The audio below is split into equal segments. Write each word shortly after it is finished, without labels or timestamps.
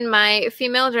My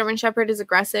female German Shepherd is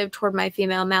aggressive toward my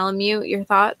female Malamute. Your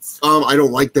thoughts? I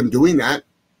don't like them doing that,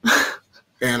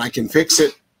 and I can fix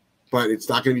it, but it's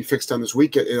not going to be fixed on this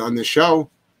week on this show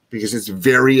because it's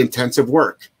very intensive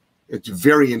work. It's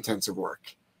very intensive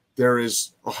work. There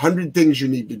is 100 things you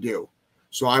need to do.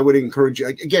 So I would encourage you.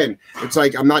 Again, it's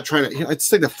like I'm not trying to. It's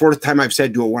like the fourth time I've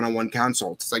said do a one-on-one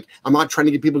consult. It's like I'm not trying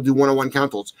to get people to do one-on-one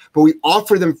consults, but we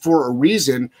offer them for a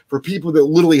reason for people that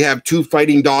literally have 2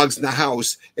 fighting dogs in the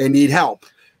house and need help,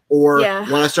 or want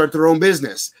to start their own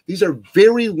business. These are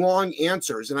very long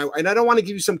answers, and I don't want to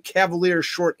give you some cavalier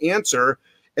short answer.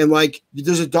 And like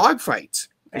there's a dog fight.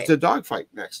 Right. There's a dog fight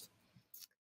next.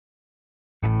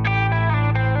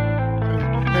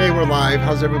 Hey, we're live.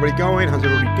 How's everybody going? How's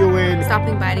everybody doing?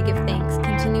 Stopping by to give thanks.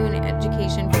 Continuing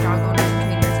education for dog owners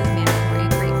and trainers is mandatory.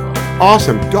 Grateful.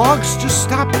 Awesome. Dogs just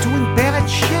stop doing bad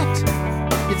shit.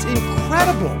 It's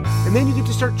incredible. And then you get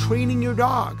to start training your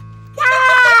dog.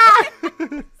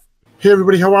 Hey,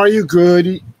 everybody. How are you?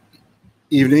 Good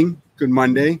evening. Good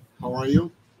Monday. How are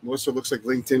you? Melissa, looks like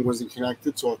LinkedIn wasn't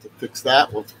connected, so I'll have to fix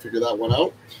that. We'll have to figure that one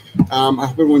out. I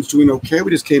hope everyone's doing okay.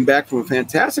 We just came back from a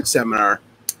fantastic seminar.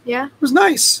 Yeah. It was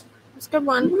nice. It was a good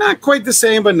one. Not quite the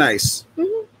same, but nice.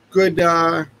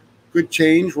 Mm-hmm. Good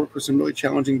change. Worked with some really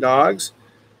challenging dogs.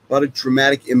 A lot of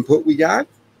dramatic input we got.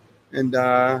 And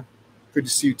good to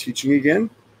see you teaching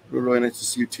again. Really nice to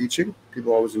see you teaching.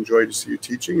 People always enjoy to see you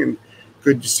teaching. And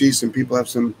good to see some people have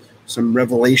some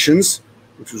revelations,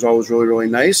 which was always really, really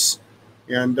nice.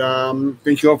 And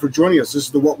thank you all for joining us. This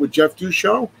is the What Would Jeff Do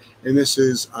show. And this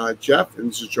is Jeff,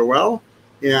 and this is Joelle.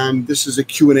 And this is a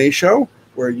Q&A show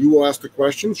where you will ask the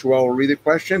questions, Joelle will read the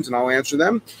questions, and I'll answer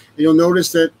them. And you'll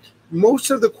notice that most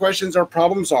of the questions are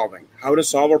problem solving, how to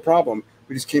solve a problem.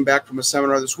 We just came back from a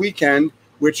seminar this weekend,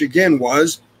 which again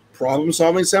was problem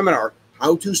solving seminar,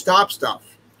 how to stop stuff,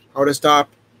 how to stop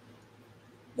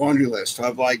laundry list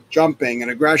of like jumping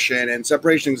and aggression and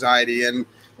separation anxiety and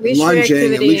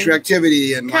lunging and leash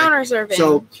reactivity and counter surfing.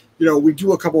 So, we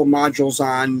do a couple of modules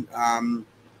on,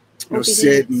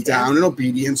 sit and down and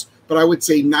obedience. But I would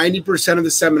say 90% of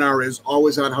the seminar is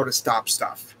always on how to stop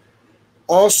stuff.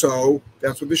 Also,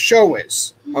 that's what the show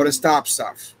is, how to stop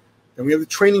stuff. Then we have the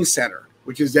training center,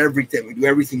 which is everything. We do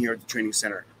everything here at the training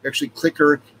center. We actually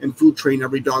clicker and food train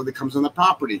every dog that comes on the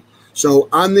property. So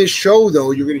on this show,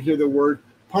 though, you're going to hear the word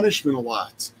punishment a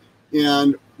lot.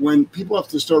 And when people have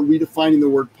to start redefining the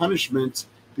word punishment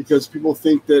because people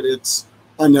think that it's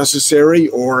unnecessary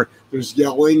or there's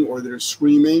yelling or there's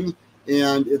screaming,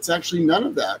 and it's actually none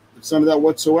of that. It's none of that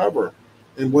whatsoever.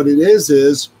 And what it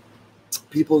is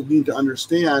people need to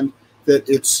understand that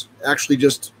it's actually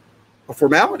just a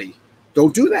formality.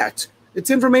 Don't do that. It's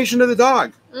information to the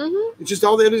dog. Mm-hmm. It's just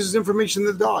all that is information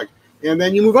to the dog. And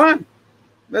then you move on.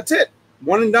 That's it.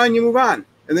 One and done, you move on.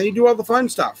 And then you do all the fun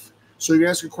stuff. So you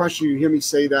ask a question, you hear me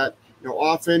say that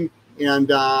often.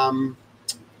 And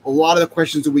a lot of the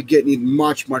questions that we get need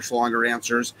much, much longer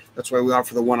answers. That's why we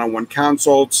offer the one-on-one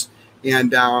consults.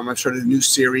 And I've started a new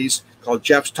series called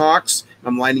Jeff's Talks.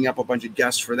 I'm lining up a bunch of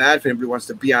guests for that if anybody wants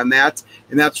to be on that.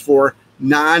 And that's for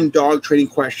non-dog training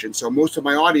questions. So most of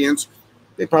my audience,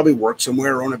 they probably work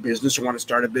somewhere or own a business or want to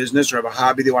start a business or have a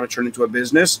hobby they want to turn into a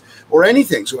business or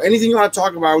anything. So anything you want to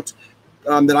talk about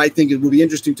that I think it will be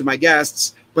interesting to my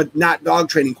guests, but not dog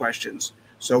training questions.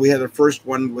 So we had the first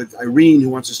one with Irene, who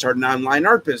wants to start an online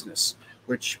art business,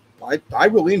 which I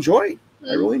really enjoyed.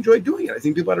 I really enjoyed doing it. I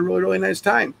think people had a really, really nice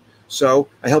time. So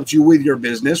I helped you with your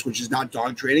business, which is not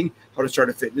dog training, how to start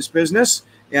a fitness business.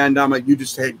 And you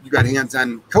got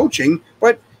hands-on coaching,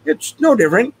 but it's no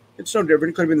different. It's no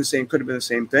different. It could have been the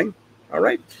same thing. All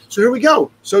right. So here we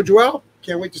go. So Joelle,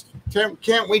 can't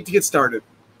wait to get started.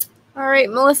 All right.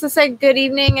 Melissa said good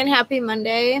evening and happy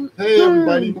Monday. Hey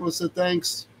everybody, Melissa,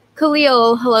 thanks.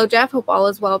 Khalil, hello Jeff. Hope all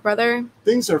is well, brother.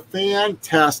 Things are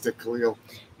fantastic, Khalil.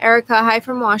 Erica, hi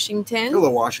from Washington. Hello,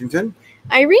 Washington.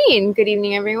 Irene, good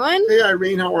evening, everyone. Hey,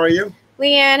 Irene, how are you?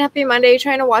 Leanne, happy Monday.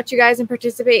 Trying to watch you guys and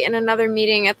participate in another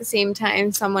meeting at the same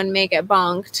time. Someone may get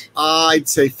bonked. I'd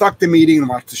say fuck the meeting and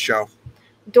watch the show.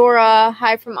 Dora,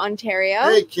 hi from Ontario.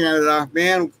 Hey, Canada.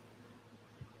 Man,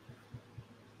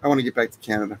 I want to get back to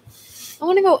Canada. I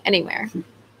want to go anywhere.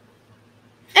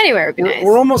 Anywhere would be nice.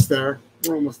 We're almost there.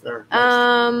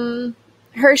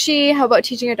 Hershey, how about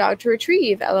teaching a dog to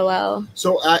retrieve? LOL.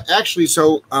 So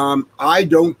I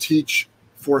don't teach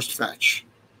forced fetch.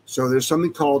 So there's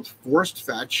something called forced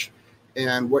fetch,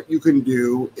 and what you can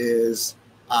do is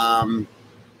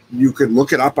you can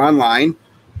look it up online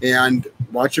and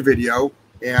watch a video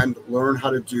and learn how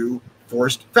to do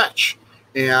forced fetch.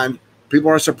 And people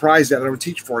are surprised that I don't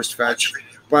teach forced fetch,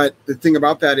 but the thing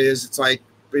about that is it's like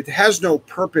it has no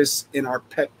purpose in our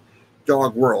pet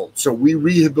dog world. So we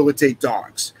rehabilitate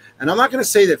dogs. And I'm not going to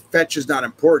say that fetch is not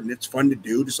important. It's fun to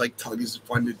do, just like tug is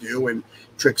fun to do, and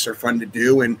tricks are fun to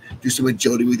do, and do some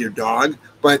agility with your dog.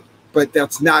 But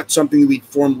that's not something that we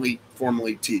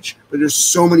formally teach. But there's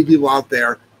so many people out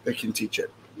there that can teach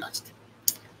it. Next.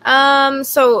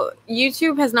 So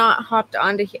YouTube has not hopped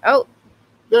onto here. Oh,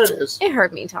 there it is. It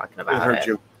heard me talking about it. It heard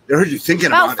you. It heard you thinking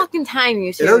about it. About fucking time,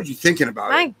 YouTube. It heard you thinking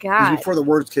about it. My God. It was before the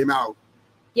words came out.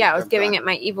 Yeah, I was giving it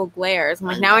my evil glares. I'm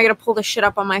like, now I got to pull the shit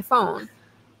up on my phone.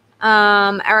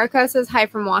 Erica says hi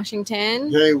from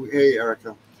Washington. Hey,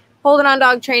 Erica. Holding on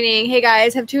dog training. Hey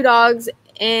guys, have 2 dogs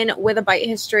in with a bite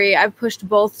history. I've pushed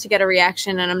both to get a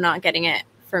reaction, and I'm not getting it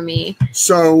for me.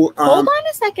 So hold on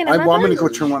a second. I'm going to go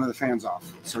turn one of the fans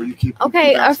off. So you keep.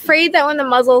 Okay, afraid that when the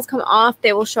muzzles come off,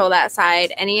 they will show that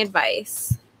side. Any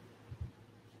advice?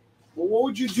 Well, what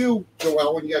would you do,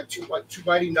 Joelle, when you got two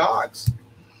biting dogs?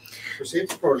 For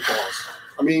safety protocols.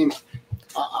 I mean.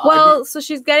 So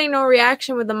she's getting no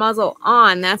reaction with the muzzle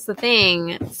on. That's the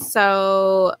thing.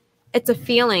 So it's a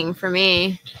feeling for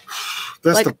me.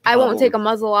 Like I won't take a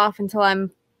muzzle off until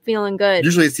I'm feeling good.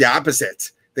 Usually it's the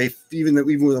opposite. They even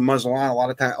with a muzzle on, a lot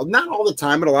of time, not all the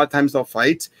time, but a lot of times they'll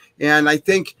fight. And I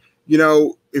think,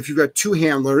 if you've got 2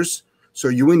 handlers, so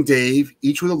you and Dave,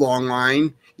 each with a long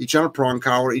line, each on a prong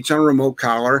collar, each on a remote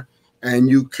collar, and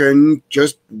you can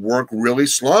just work really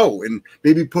slow and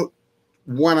maybe put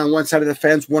one on one side of the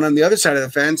fence, one on the other side of the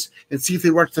fence, and see if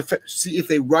they rush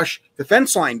the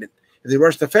fence line. If they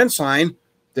rush the fence line,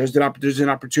 there's an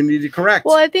opportunity to correct.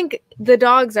 Well, I think the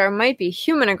dogs might be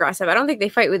human aggressive. I don't think they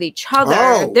fight with each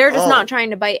other. They're just not trying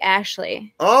to bite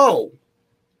Ashley. Oh,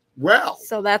 well.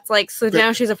 So that's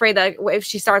now she's afraid that if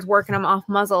she starts working them off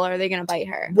muzzle, are they going to bite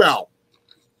her? Well,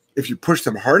 if you push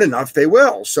them hard enough, they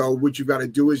will. So what you've got to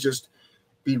do is just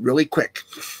be really quick.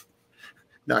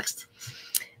 Next.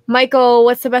 Michael,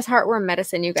 what's the best heartworm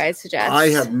medicine you guys suggest? I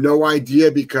have no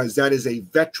idea because that is a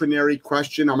veterinary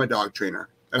question. I'm a dog trainer,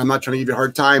 and I'm not trying to give you a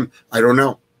hard time. I don't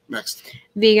know. Next.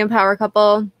 Vegan power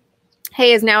couple.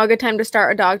 Hey, is now a good time to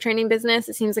start a dog training business?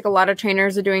 It seems like a lot of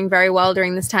trainers are doing very well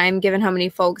during this time, given how many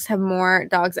folks have more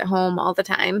dogs at home all the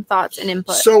time. Thoughts and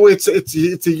input. So it's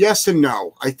a yes and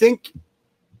no. I think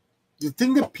the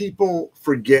thing that people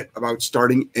forget about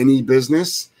starting any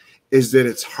business is that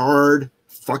it's hard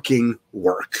fucking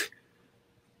work.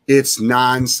 It's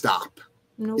nonstop.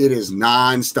 Nope. It is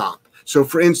nonstop. So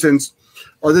for instance,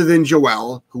 other than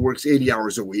Joelle, who works 80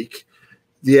 hours a week,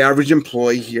 the average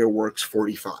employee here works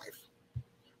 45.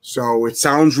 So it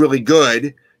sounds really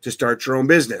good to start your own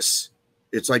business.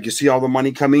 It's like you see all the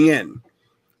money coming in.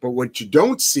 But what you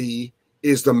don't see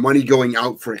is the money going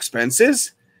out for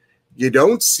expenses. You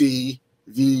don't see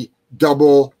the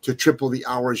double to triple the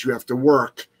hours you have to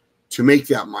work to make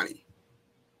that money.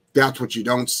 That's what you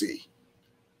don't see.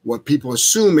 What people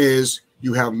assume is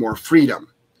you have more freedom.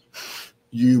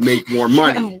 You make more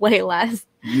money. Way less.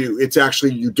 It's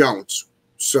actually you don't.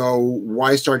 So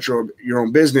why start your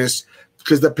own business?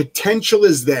 Because the potential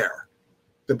is there.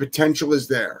 The potential is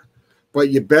there.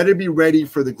 But you better be ready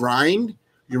for the grind.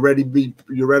 You better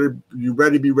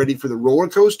be ready for the roller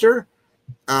coaster.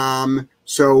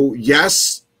 So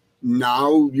yes,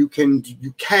 now you can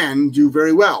do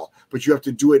very well, but you have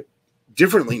to do it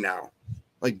differently now.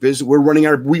 Like business,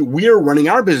 we are running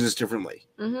our business differently.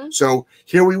 Mm-hmm. So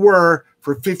here we were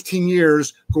for 15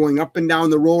 years going up and down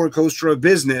the roller coaster of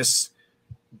business.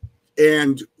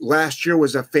 And last year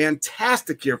was a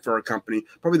fantastic year for our company,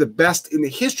 probably the best in the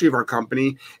history of our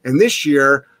company. And this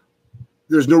year,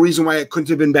 there's no reason why it couldn't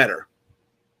have been better.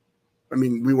 I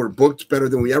mean, we were booked better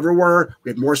than we ever were.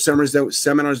 We had more seminars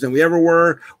than we ever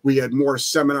were. We had more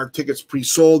seminar tickets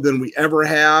pre-sold than we ever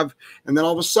have. And then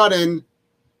all of a sudden,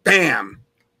 bam.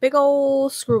 Big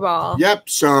old screwball. Yep.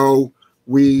 So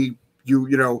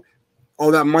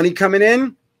all that money coming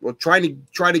in, we'll try to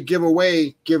refund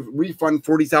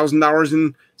 $40,000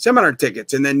 in seminar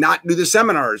tickets and then not do the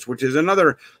seminars, which is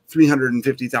another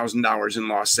 $350,000 in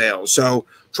lost sales. So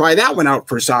try that one out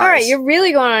for size. All right. You're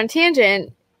really going on a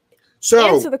tangent.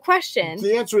 So answer the question.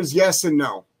 The answer is yes and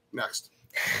no. Next.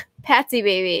 Patsy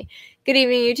baby. Good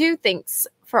evening, you two. Thanks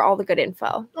for all the good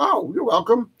info. Oh, you're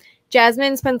welcome.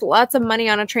 Jasmine spends lots of money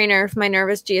on a trainer for my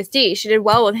nervous GSD. She did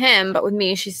well with him, but with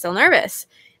me, she's still nervous.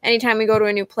 Anytime we go to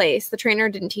a new place, the trainer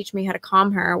didn't teach me how to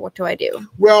calm her. What do I do?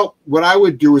 Well, what I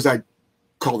would do is I'd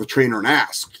call the trainer and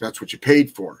ask. That's what you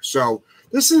paid for. So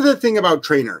this is the thing about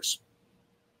trainers.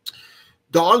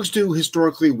 Dogs do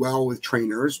historically well with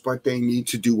trainers, but they need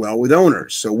to do well with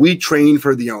owners. So we train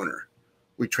for the owner.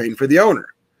 We train for the owner.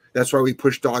 That's why we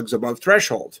push dogs above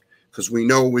threshold, because we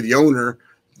know with the owner,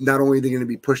 not only are they going to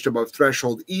be pushed above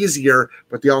threshold easier,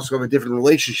 but they also have a different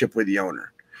relationship with the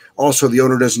owner. Also, the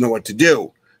owner doesn't know what to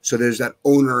do. So there's that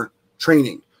owner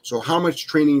training. So how much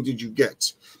training did you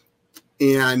get?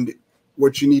 And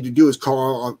what you need to do is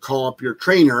call up your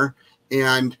trainer,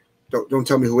 and don't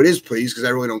tell me who it is, please, because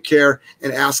I really don't care,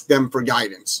 and ask them for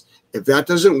guidance. If that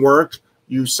doesn't work,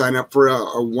 you sign up for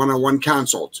a one-on-one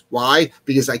consult. Why?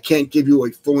 Because I can't give you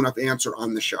a full enough answer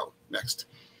on the show. Next.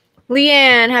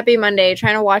 Leanne, happy Monday.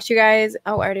 Trying to watch you guys.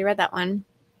 Oh, I already read that one.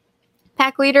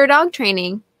 Pack leader dog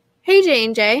training. Hey,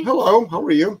 J&J. Hello. How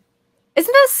are you?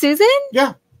 Isn't that Susan?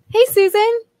 Yeah. Hey,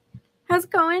 Susan. How's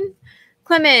it going?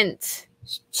 Clement.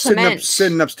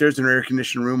 Sitting upstairs in our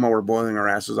air-conditioned room while we're boiling our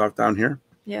asses off down here.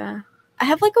 Yeah. I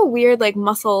have like a weird like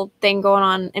muscle thing going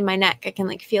on in my neck. I can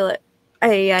like feel it.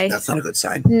 That's not a good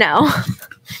sign. No.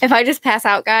 If I just pass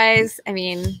out, guys, I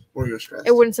mean, or you're stressed.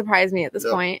 It wouldn't surprise me at this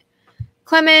point.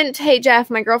 Clement, hey, Jeff,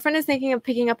 my girlfriend is thinking of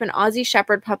picking up an Aussie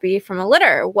Shepherd puppy from a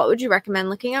litter. What would you recommend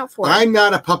looking out for? I'm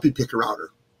not a puppy picker-outer.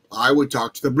 I would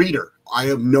talk to the breeder. I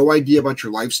have no idea about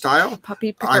your lifestyle.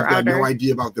 Puppy picker I've got no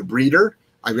idea about the breeder.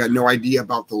 I've got no idea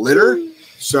about the litter.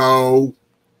 So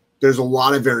there's a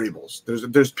lot of variables.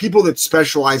 There's people that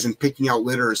specialize in picking out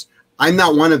litters. I'm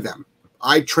not one of them.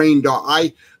 I train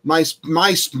dog. My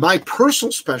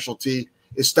personal specialty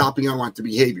is stopping unwanted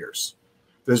behaviors.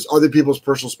 There's other people's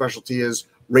personal specialty is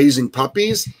raising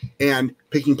puppies and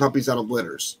picking puppies out of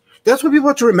litters. That's what people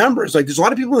have to remember. It's like there's a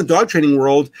lot of people in the dog training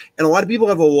world, and a lot of people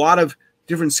have a lot of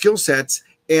different skill sets,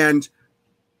 and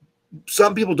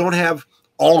some people don't have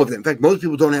all of them. In fact, most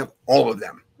people don't have all of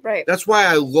them. Right. That's why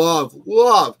I love,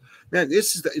 man,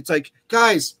 it's like,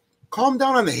 guys, calm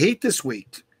down on the hate this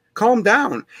week. Calm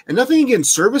down. And nothing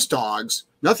against service dogs,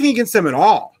 nothing against them at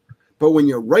all. But when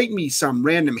you write me some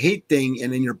random hate thing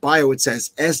and in your bio it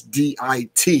says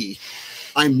SDIT,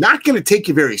 I'm not going to take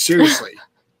you very seriously.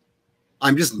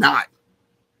 I'm just not.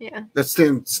 Yeah. That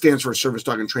stands for service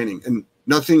dog and training. And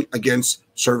nothing against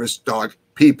service dog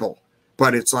people.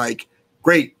 But it's like,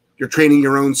 great, you're training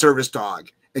your own service dog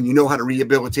and you know how to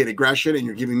rehabilitate aggression and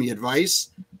you're giving me advice.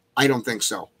 I don't think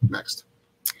so. Next.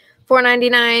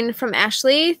 $4.99 from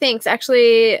Ashley. Thanks.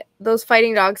 Actually, those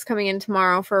fighting dogs coming in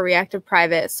tomorrow for a reactive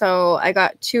private. So I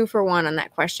got 2 for 1 on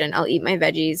that question. I'll eat my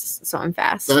veggies, so I'm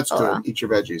fast. That's good. Eat your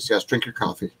veggies. Yes, drink your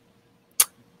coffee.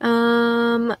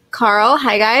 Carl,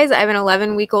 hi guys. I have an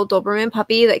 11-week-old Doberman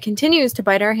puppy that continues to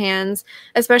bite our hands,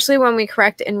 especially when we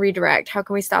correct and redirect. How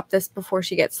can we stop this before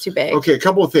she gets too big? Okay, a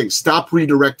couple of things. Stop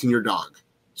redirecting your dog.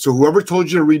 So whoever told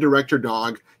you to redirect your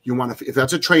dog, you want to, if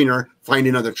that's a trainer, find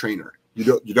another trainer.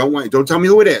 Don't tell me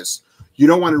who it is. You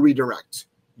don't want to redirect.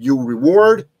 You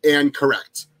reward and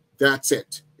correct. That's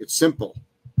it. It's simple.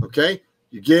 Okay?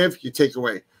 You give, you take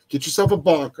away. Get yourself a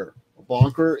bonker. A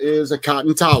bonker is a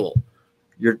cotton towel.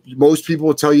 Most people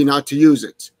will tell you not to use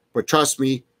it, but trust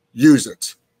me, use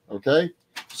it. Okay?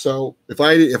 So if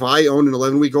I owned an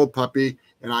 11-week-old puppy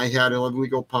and I had an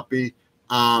 11-week-old puppy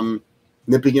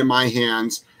nipping in my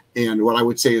hands, and what I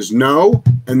would say is no,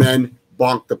 and then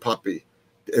bonk the puppy.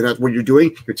 And that's what you're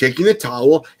doing. You're taking the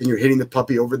towel and you're hitting the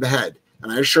puppy over the head.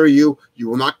 And I assure you, you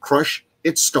will not crush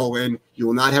its skull in. You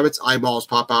will not have its eyeballs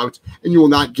pop out, and you will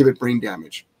not give it brain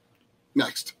damage.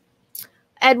 Next.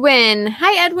 Edwin.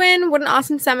 Hi, Edwin. What an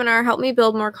awesome seminar. Help me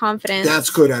build more confidence. That's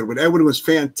good, Edwin. Edwin was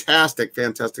fantastic.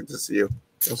 Fantastic to see you.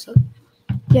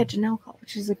 Yeah, Janelle called,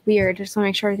 which is like weird. Just want to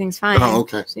make sure everything's fine. Oh,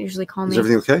 okay. So they usually call me. Is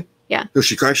everything okay? Yeah. No,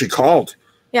 she actually called.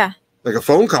 Yeah. Like a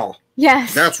phone call.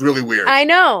 Yes. That's really weird. I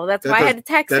know. That's why I had to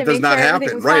text. That does not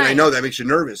happen. Right. I know that makes you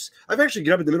nervous. I've actually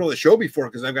get up in the middle of the show before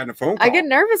because I've gotten a phone call. I get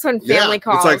nervous when family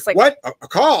calls. It's like, what? A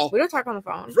call? We don't talk on the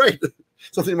phone. Right.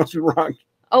 Something must be wrong.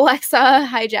 Alexa.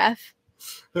 Hi, Jeff.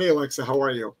 Hey, Alexa. How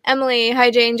are you? Emily.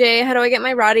 Hi, J&J. How do I get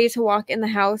my Roddy to walk in the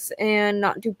house and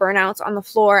not do burnouts on the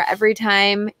floor every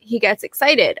time he gets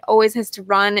excited? Always has to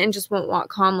run and just won't walk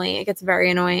calmly. It gets very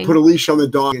annoying. Put a leash on the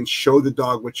dog and show the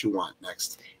dog what you want.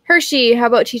 Next. Hershey, how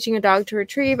about teaching a dog to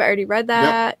retrieve? I already read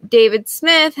that. Yep. David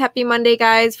Smith, happy Monday,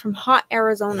 guys, from hot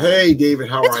Arizona. Hey, David,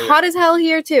 how are you? It's hot as hell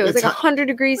here, too. It's like 100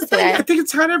 degrees today. I think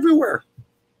it's hot everywhere.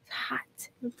 It's hot.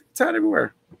 It's hot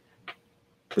everywhere.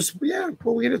 Yeah,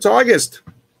 well, it's August.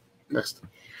 Next.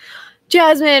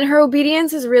 Jasmine, her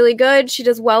obedience is really good. She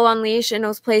does well on leash and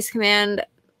knows place command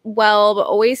well, but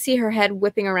always see her head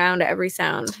whipping around at every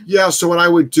sound. Yeah, so what I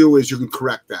would do is you can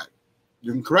correct that.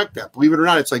 You can correct that. Believe it or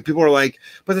not, it's like people are like,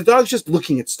 but the dog's just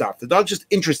looking at stuff. The dog's just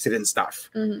interested in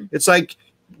stuff. Mm-hmm. It's like,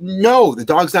 no, the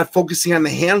dog's not focusing on the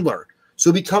handler.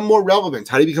 So become more relevant.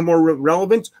 How do you become more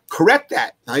relevant? Correct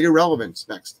that. Now you're relevant.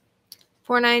 Next.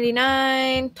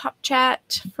 $4.99 top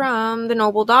chat from the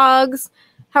Noble Dogs.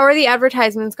 How are the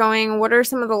advertisements going? What are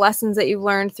some of the lessons that you've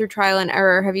learned through trial and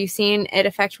error? Have you seen it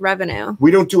affect revenue? We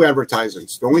don't do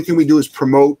advertisements. The only thing we do is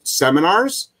promote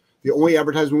seminars. The only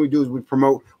advertisement we do is we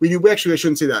promote. Actually, I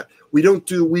shouldn't say that. We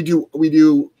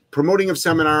do promoting of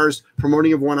seminars,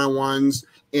 promoting of one-on-ones,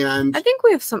 and I think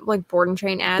we have some like board and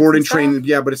train ads. Board and train,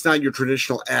 yeah, but it's not your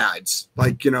traditional ads.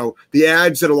 Like, the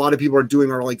ads that a lot of people are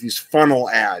doing are like these funnel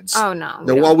ads. Oh no.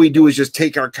 What we do is just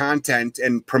take our content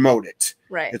and promote it.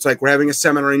 Right. It's like we're having a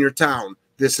seminar in your town.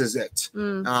 This is it.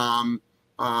 They're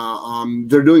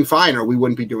doing fine, or we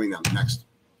wouldn't be doing them. Next.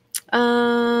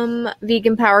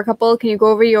 Vegan power couple. Can you go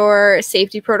over your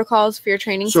safety protocols for your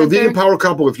training center? Vegan power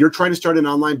couple, if you're trying to start an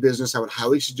online business, I would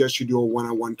highly suggest you do a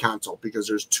one-on-one consult, because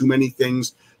there's too many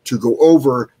things to go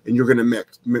over and you're going to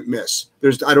miss.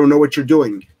 I don't know what you're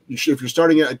doing. If you're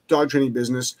starting a dog training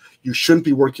business, you shouldn't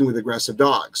be working with aggressive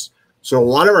dogs. So a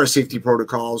lot of our safety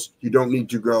protocols, you don't need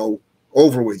to go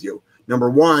over with you. Number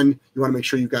one, you want to make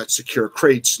sure you've got secure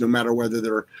crates, no matter whether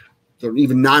they're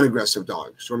even non-aggressive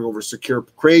dogs. You want to go over secure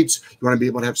crates. You want to be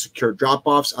able to have secure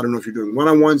drop-offs. I don't know if you're doing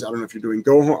one-on-ones. I don't know if you're doing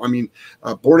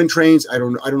board and trains. I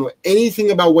don't know anything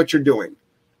about what you're doing.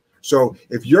 So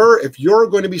if you're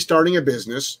going to be starting a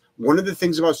business, one of the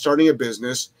things about starting a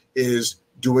business is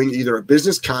doing either a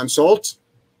business consult,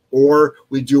 or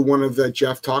we do one of the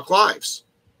Jeff Talk Lives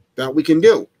that we can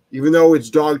do. Even though it's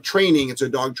dog training, it's a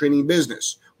dog training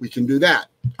business. We can do that.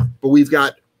 But we've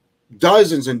got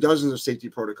dozens and dozens of safety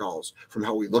protocols, from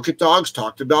how we look at dogs,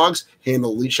 talk to dogs,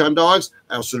 handle leash on dogs.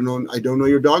 I don't know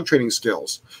your dog training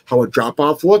skills, how a drop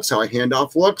off looks, how a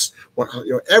handoff looks,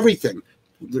 everything.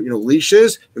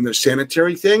 Leashes, and there's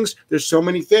sanitary things. There's so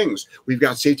many things. We've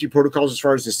got safety protocols as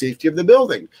far as the safety of the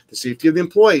building, the safety of the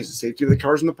employees, the safety of the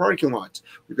cars in the parking lots.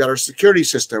 We've got our security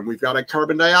system. We've got a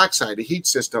carbon dioxide, a heat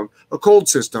system, a cold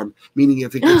system, meaning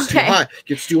if it gets too hot,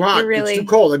 gets too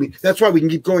cold. I mean, that's why we can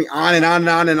keep going on and on and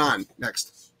on and on.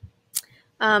 Next.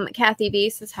 Kathy B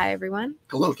says, hi, everyone.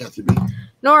 Hello, Kathy B.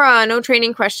 Nora, no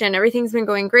training question. Everything's been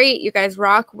going great. You guys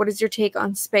rock. What is your take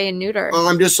on spay and neuter?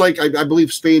 I'm just like, I believe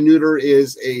spay and neuter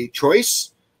is a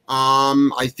choice.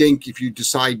 I think if you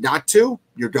decide not to,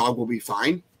 your dog will be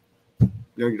fine.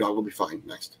 Your dog will be fine.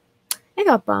 Next. I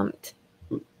got bumped.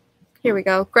 Here we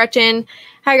go. Gretchen.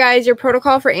 Hi, guys. Your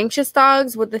protocol for anxious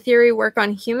dogs. Would the theory work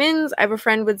on humans? I have a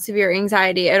friend with severe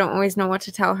anxiety. I don't always know what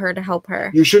to tell her to help her.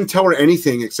 You shouldn't tell her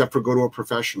anything except for go to a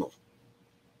professional.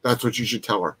 That's what you should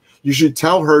tell her. You should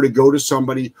tell her to go to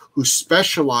somebody who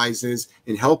specializes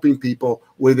in helping people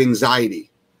with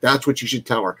anxiety. That's what you should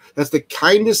tell her. That's the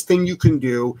kindest thing you can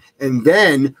do. And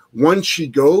then once she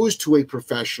goes to a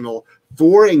professional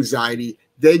for anxiety,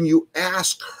 then you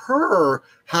ask her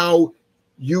how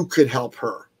you could help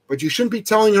her. But you shouldn't be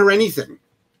telling her anything.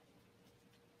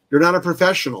 You're not a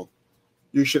professional.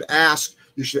 You should ask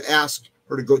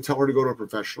her to go, tell her to go to a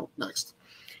professional. Next.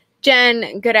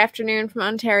 Jen, good afternoon from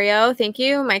Ontario. Thank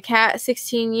you. My cat,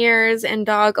 16 years, and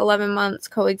dog, 11 months,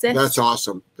 coexist. That's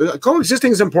awesome.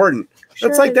 Coexisting is important. Sure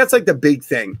that's like the big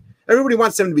thing. Everybody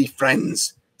wants them to be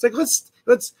friends. It's like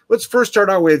let's first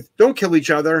start out with don't kill each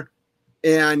other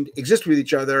and exist with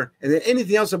each other, and then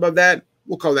anything else above that,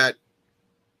 we'll call that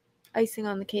icing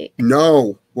on the cake.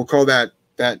 No, we'll call that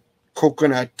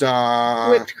coconut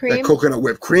whipped cream. That coconut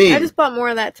whipped cream. I just bought more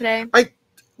of that today.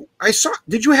 I saw.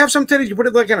 Did you have some today? Did you put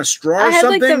it like on a straw or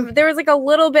something? There was like a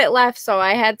little bit left, so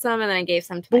I had some, and then I gave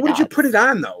some to my dogs. What did you put it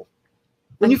on though?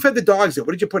 When you fed the dogs,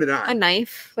 what did you put it on? A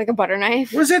knife, like a butter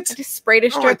knife. Was it? I just sprayed a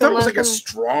strip. I thought it was like a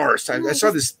straw or something. I saw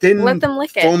this thin,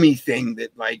 foamy thing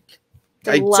that like.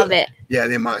 They love it. Yeah,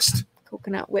 they must.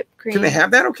 Coconut whipped cream. Can they have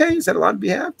that? Okay, is that allowed to be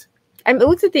had? I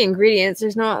looked at the ingredients.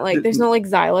 There's no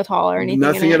xylitol or anything.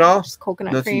 Nothing at all. Just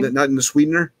coconut cream. Not in the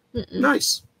sweetener.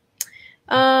 Nice.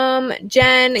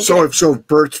 Jen. So if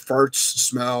Bert's farts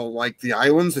smell like the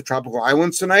islands, the tropical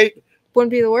islands tonight,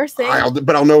 wouldn't be the worst thing.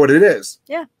 But I'll know what it is.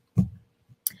 Yeah.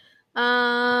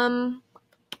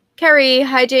 Carrie,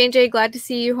 hi J&J. Glad to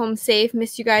see you home safe.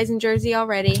 Missed you guys in Jersey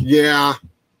already. Yeah.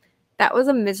 That was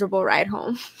a miserable ride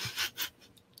home.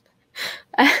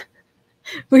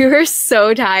 We were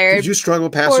so tired. Did you struggle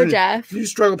Poor Jeff. Did you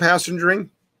struggle passengering?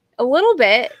 A little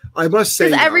bit. I must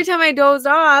say, every time I dozed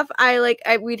off,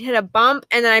 we'd hit a bump,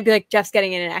 and then I'd be like, Jeff's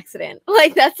getting in an accident.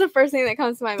 Like that's the first thing that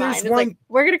comes to my mind. It's like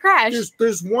we're gonna crash.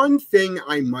 There's one thing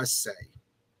I must say.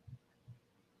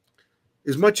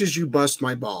 As much as you bust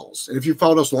my balls, and if you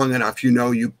followed us long enough, she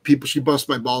bust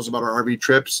my balls about our RV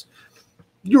trips.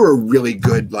 You're a really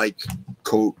good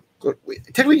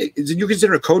technically, you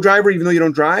consider a co-driver even though you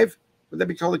don't drive? Would that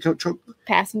be called a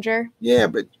passenger? Yeah,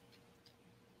 but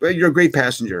you're a great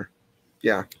passenger.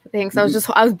 Yeah. Thanks. I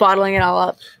was bottling it all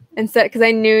up instead because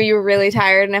I knew you were really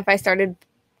tired, and if I started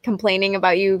complaining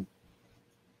about you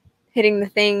hitting the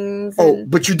things. Oh,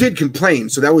 but you did complain,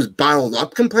 so that was bottled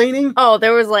up complaining? Oh,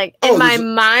 there was like, in my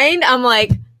mind, I'm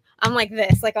like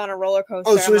this, like on a roller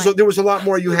coaster. Oh, so there was a lot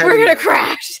more you had. We're going to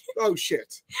crash. Oh,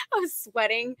 shit. I was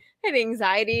sweating. I had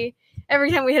anxiety.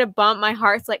 Every time we hit a bump, my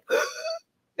heart's like,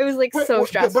 it was like so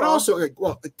stressful. But also, like,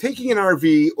 taking an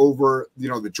RV over,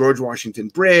 the George Washington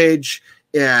Bridge.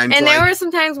 And there were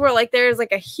some times where like there's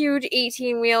like a huge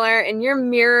 18-wheeler and your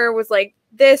mirror was like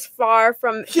this far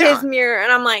from his mirror.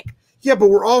 And I'm like. Yeah, but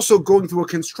we're also going through a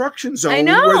construction zone. I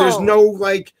know. Where there's no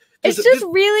like. It's just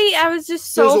really, I was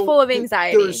just so full of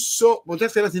anxiety. Well,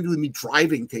 that's got nothing to do with me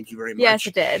driving. Thank you very much. Yes,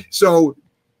 it did. So,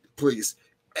 please,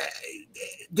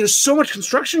 there's so much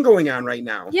construction going on right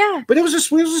now. Yeah. But it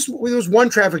was one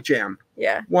traffic jam.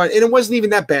 Yeah. And it wasn't even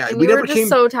that bad. And we were just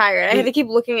so tired. I had to keep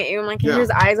looking at you. I'm like, can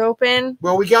his eyes open?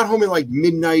 Well, we got home at like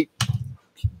midnight,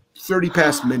 30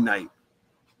 past midnight.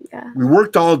 Yeah. We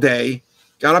worked all day,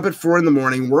 got up at 4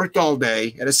 a.m, worked all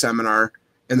day at a seminar,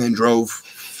 and then drove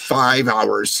 5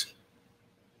 hours.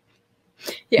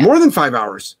 Yeah. More than 5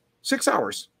 hours. 6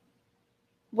 hours.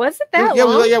 Was it that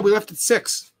long? Yeah, we left at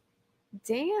 6.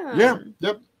 Damn. Yeah.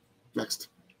 Yep. Next.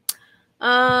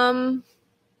 LMM.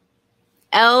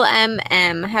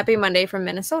 Happy Monday from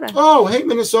Minnesota. Oh, hey,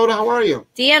 Minnesota. How are you?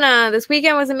 Deanna, this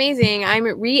weekend was amazing. I'm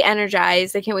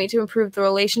re-energized. I can't wait to improve the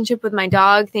relationship with my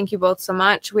dog. Thank you both so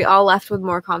much. We all left with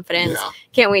more confidence. Yeah.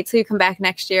 Can't wait till you come back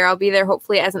next year. I'll be there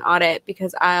hopefully as an audit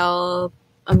because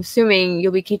I'm assuming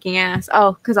you'll be kicking ass.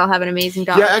 Oh, because I'll have an amazing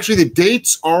dog. Yeah, actually, the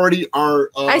dates already are.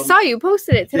 I saw you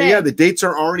posted it today. Yeah, the dates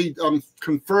are already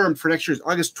confirmed for next year's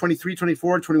August 23,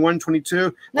 24, 21,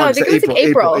 22. No, I think it was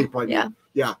April. Yeah.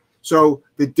 Yeah. So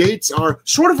the dates are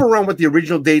sort of around what the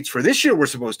original dates for this year were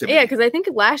supposed to be. Yeah, because I think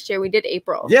last year we did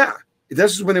April. Yeah.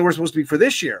 This is when they were supposed to be for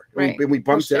this year. Right. And we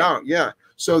bumped it out. Yeah.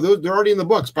 So they're already in the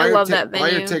books. I love that venue.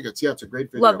 Buy your tickets. Yeah, it's a great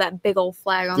video. Love that big old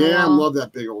flag on the wall. Damn, love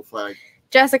that big old flag.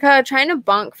 Jessica, trying to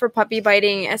bunk for puppy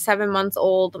biting a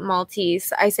 7-month-old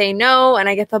Maltese. I say no, and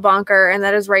I get the bonker, and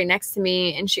that is right next to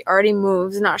me, and she already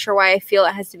moves. Not sure why I feel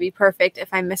it has to be perfect.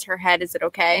 If I miss her head, is it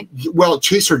okay? Well,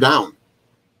 chase her down.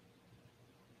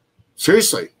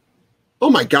 Seriously. Oh,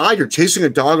 my God, you're chasing a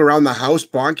dog around the house,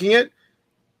 bonking it?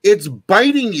 It's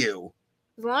biting you.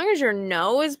 As long as your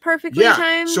no is perfectly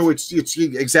timed. So it's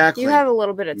exactly. You have a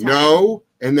little bit of time. No,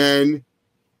 and then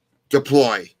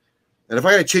deploy. And if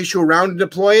I got to chase you around and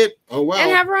deploy it, oh, well.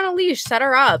 And have her on a leash. Set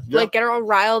her up. Yep. Like, get her all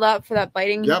riled up for that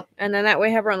biting. Yep. And then that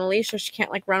way have her on the leash so she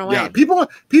can't, like, run away. Yeah,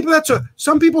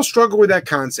 some people struggle with that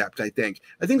concept, I think.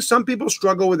 I think some people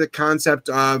struggle with the concept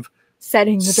of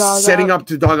setting up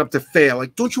the dog up to fail.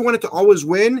 Like, don't you want it to always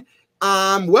win?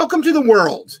 Welcome to the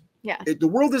world. Yeah. The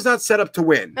world is not set up to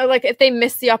win. Or like if they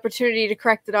miss the opportunity to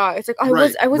correct the dog, it's like I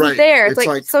wasn't there. It's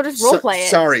like so just role play it.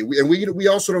 Sorry, and we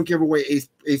also don't give away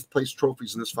eighth place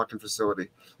trophies in this fucking facility,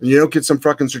 and you don't get some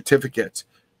fucking certificate.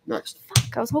 Next.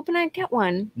 Fuck, I was hoping I'd get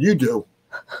one. You do.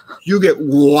 You get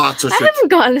lots of. I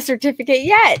haven't gotten a certificate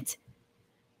yet.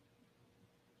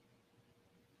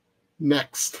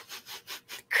 Next.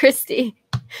 Christy,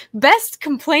 Best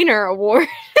Complainer Award.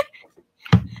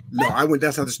 No, I would.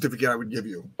 That's not the certificate I would give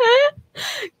you.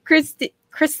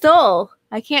 Crystal,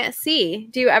 I can't see.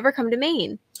 Do you ever come to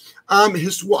Maine?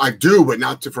 I do, but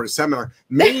not for a seminar.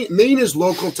 Maine is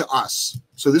local to us.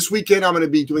 So this weekend I'm going to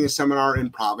be doing a seminar in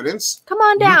Providence. Come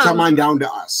on down. You come on down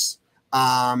to us.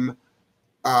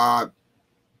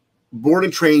 Board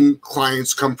and train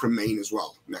clients come from Maine as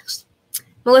well. Next.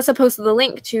 Melissa posted the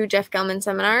link to Jeff Gelman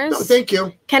seminars. No, thank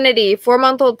you. Kennedy,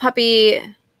 4-month-old puppy.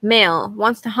 Male,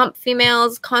 wants to hump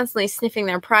females, constantly sniffing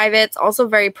their privates, also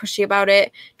very pushy about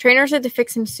it. Trainer said to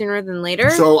fix him sooner than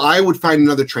later. So I would find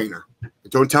another trainer.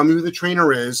 Don't tell me who the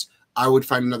trainer is. I would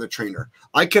find another trainer.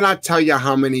 I cannot tell you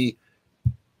how many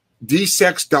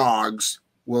de-sex dogs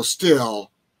will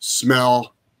still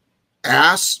smell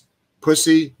ass,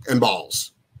 pussy, and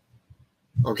balls.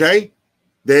 Okay?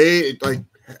 They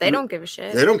don't give a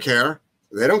shit. They don't care.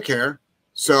 They don't care.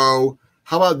 So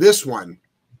how about this one?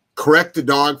 Correct the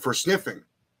dog for sniffing.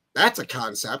 That's a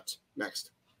concept.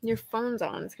 Next. Your phone's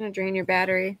on. It's going to drain your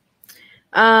battery.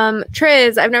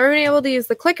 Triz, I've never been able to use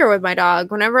the clicker with my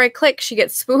dog. Whenever I click, she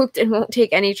gets spooked and won't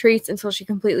take any treats until she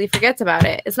completely forgets about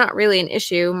it. It's not really an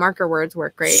issue. Marker words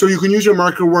work great. So you can use your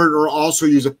marker word or also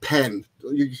use a pen.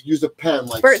 You can use a pen.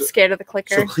 Like Bert's scared of the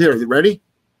clicker. So here, you ready?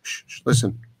 Shh,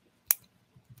 listen.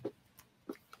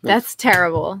 That's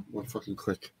terrible. One fucking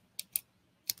click.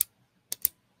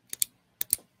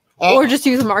 Or just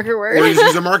use a marker word. Or just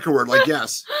use a marker word, like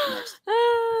yes. Next.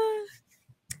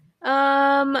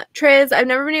 Triz, I've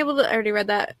never been able to. I already read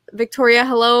that. Victoria,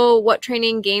 hello. What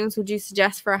training games would you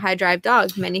suggest for a high drive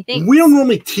dog? Many thanks. We don't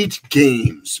normally teach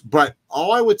games, but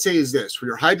all I would say is this: for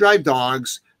your high drive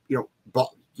dogs,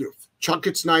 chuck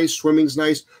it's nice, swimming's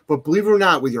nice, but believe it or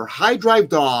not, with your high drive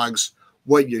dogs,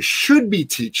 what you should be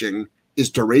teaching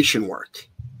is duration work,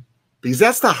 because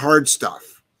that's the hard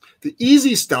stuff. The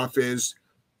easy stuff is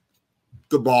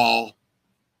the ball,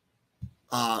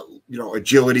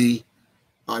 agility,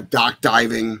 dock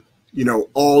diving,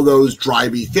 all those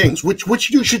drivey things,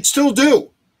 which you should still do.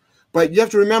 But you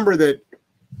have to remember that,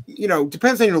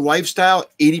 depends on your lifestyle,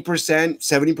 80%,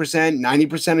 70%,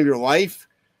 90% of your life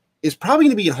is probably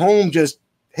going to be at home just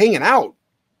hanging out,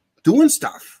 doing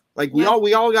stuff. Like we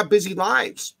all got busy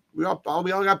lives. We all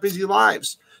got busy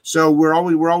lives. So we're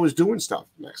always doing stuff.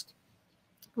 Next.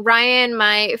 Ryan,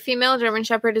 my female German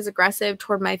Shepherd is aggressive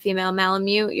toward my female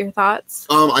Malamute. Your thoughts?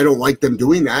 I don't like them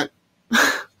doing that.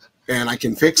 And I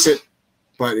can fix it,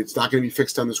 but it's not going to be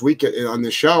fixed on this week on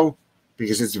this show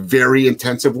because it's very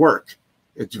intensive work.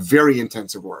 It's very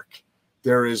intensive work.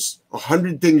 There is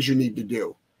 100 things you need to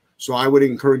do. So I would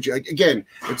encourage you. Again,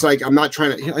 it's like I'm not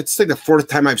trying to. It's like the fourth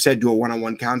time I've said do a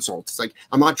one-on-one consult. It's like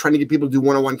I'm not trying to get people to do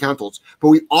one-on-one consults, but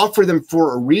we offer them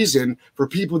for a reason for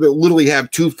people that literally have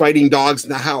 2 fighting dogs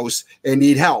in the house and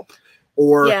need help,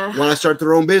 or want to start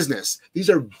their own business.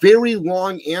 These are very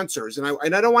long answers, and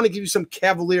I don't want to give you some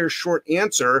cavalier short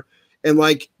answer. And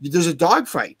like there's a dog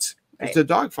fight. Right. It's a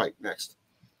dog fight next.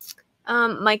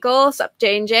 Michael, sup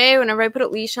J&J. Whenever I put a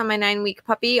leash on my 9-week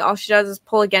puppy, all she does is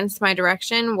pull against my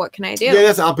direction. What can I do? Yeah,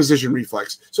 that's opposition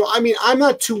reflex. So, I mean, I'm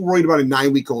not too worried about a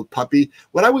 9-week-old puppy.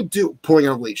 What I would do, pulling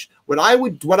on a leash,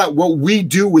 what we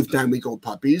do with 9-week-old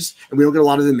puppies, and we don't get a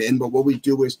lot of them in, but what we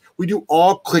do is we do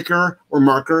all clicker or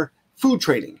marker food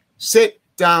training. Sit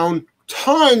down,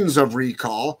 tons of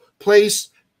recall, place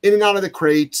in and out of the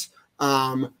crate,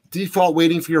 default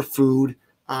waiting for your food,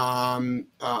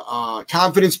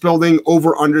 confidence building,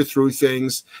 over, under, through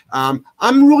things.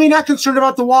 I'm really not concerned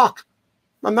about the walk.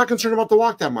 I'm not concerned about the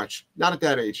walk that much. Not at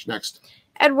that age. Next.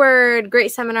 Edward,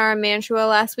 great seminar in Mantua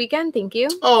last weekend. Thank you.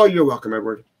 Oh, you're welcome,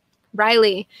 Edward.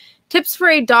 Riley, tips for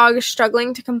a dog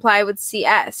struggling to comply with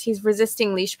CS. He's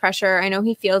resisting leash pressure. I know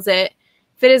he feels it.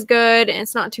 Fit is good, and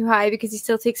it's not too high because he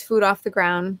still takes food off the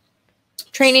ground.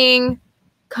 Training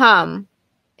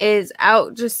is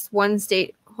out just one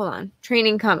state. Hold on.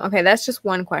 Training okay, that's just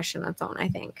one question. That's all, I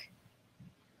think.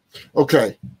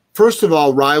 Okay. First of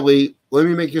all, Riley, let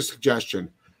me make you a suggestion.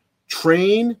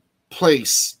 Train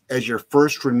place as your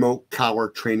first remote collar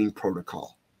training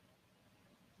protocol.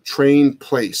 Train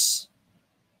place.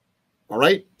 All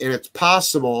right? And it's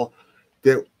possible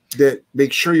that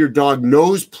make sure your dog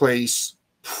knows place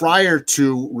prior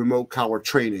to remote collar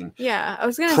training. Yeah, I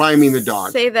was going to priming the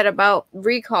dog. Say that about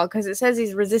recall because it says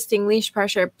he's resisting leash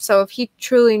pressure. So if he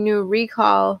truly knew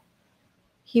recall,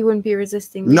 he wouldn't be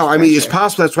resisting leash pressure. It's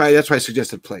possible. That's why I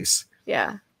suggested place.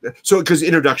 Yeah. So because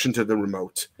introduction to the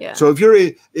remote. Yeah. So if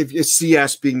you're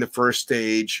CS being the first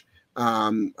stage,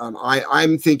 I'm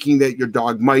thinking that your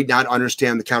dog might not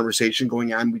understand the conversation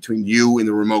going on between you and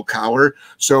the remote collar.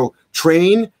 So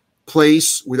train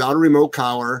place without a remote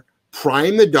collar.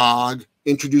 Prime the dog,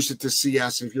 introduce it to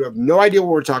CS. And if you have no idea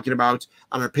what we're talking about,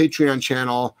 on our Patreon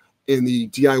channel in the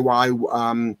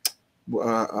DIY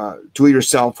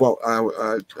do-it-yourself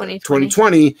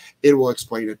 2020, it will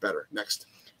explain it better. Next.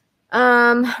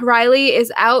 Riley,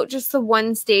 is out just the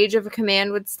one stage of a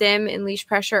command with stim and leash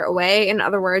pressure away? In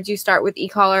other words, you start with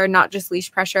e-collar, not just leash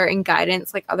pressure and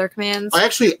guidance like other commands?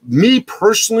 Me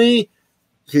personally,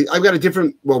 I've got a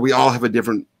different, we all have a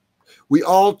different. We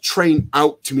all train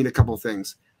out to mean a couple of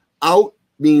things. Out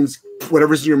means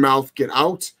whatever's in your mouth, get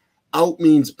out. Out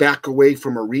means back away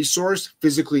from a resource,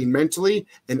 physically and mentally.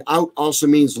 And out also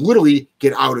means literally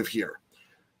get out of here.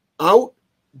 Out,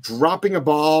 dropping a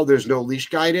ball, there's no leash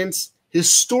guidance.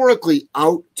 Historically,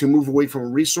 out to move away from a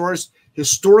resource.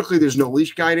 Historically, there's no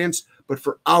leash guidance. But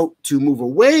for out to move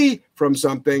away from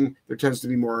something, there tends to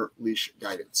be more leash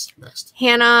guidance. Next.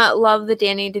 Hannah, love the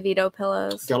Danny DeVito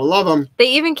pillows. Gotta love them. They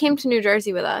even came to New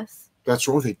Jersey with us. That's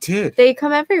right, they did. They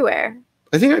come everywhere.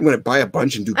 I think I'm going to buy a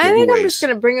bunch and do giveaways. I think I'm just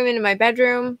going to bring them into my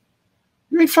bedroom.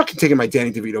 You ain't fucking taking my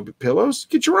Danny DeVito pillows.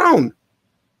 Get your own.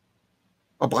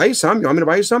 I'll buy you some. You want me to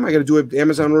buy you some? I got to do an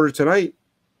Amazon order tonight.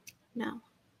 No.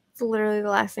 It's literally the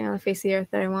last thing on the face of the earth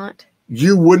that I want.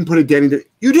 You wouldn't put a Danny DeVito.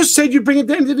 You just said you'd bring a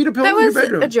Danny DeVito pillow in your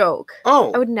bedroom. That was a joke.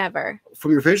 Oh. I would never.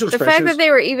 From your facial expressions. The fact that they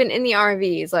were even in the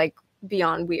RV is like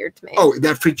beyond weird to me. Oh,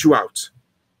 that freaked you out?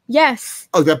 Yes.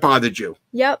 Oh, that bothered you?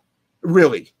 Yep.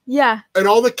 Really? Yeah. And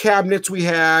all the cabinets we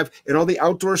have and all the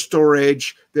outdoor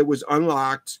storage that was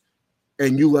unlocked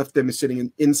and you left them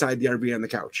sitting inside the RV on the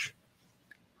couch.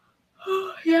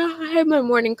 Yeah, I had my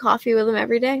morning coffee with him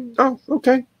every day. Oh,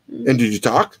 okay. And did you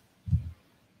talk?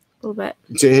 A little bit.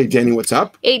 Say, hey, Danny, what's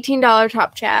up? $18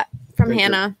 top chat from Thank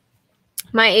Hannah.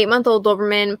 My 8-month-old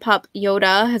Doberman pup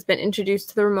Yoda has been introduced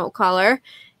to the remote collar.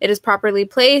 It is properly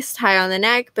placed, high on the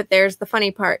neck, but there's the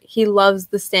funny part. He loves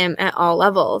the stim at all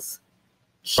levels.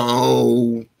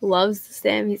 So loves the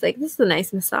stim. He's like, this is a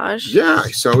nice massage. Yeah,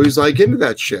 so he's like into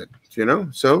that shit, you know?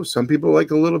 So some people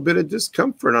like a little bit of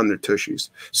discomfort on their tushies.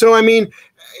 So, I mean,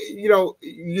 you know,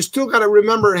 you still got to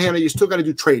remember, Hannah, you still got to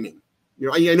do training. You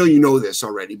know, I know you know this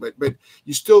already, but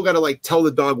you still got to like tell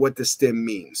the dog what the stim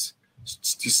means.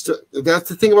 That's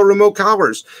the thing about remote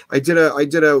collars. I did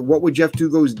a what would Jeff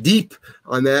do goes deep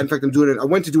on that. In fact, I'm doing it. I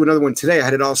went to do another one today. I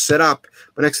had it all set up,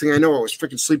 but next thing I know, I was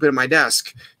freaking sleeping at my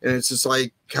desk, and it's just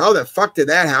like, how the fuck did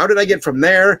that? How did I get from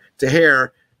there to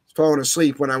here, falling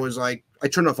asleep when I was like, I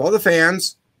turned off all the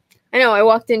fans. I know. I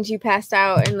walked into you, passed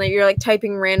out, and like you're like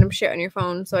typing random shit on your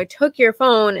phone. So I took your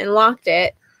phone and locked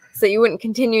it so that you wouldn't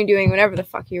continue doing whatever the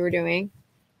fuck you were doing.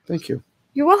 Thank you.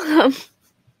 You're welcome.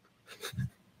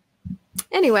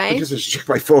 Anyway. I just check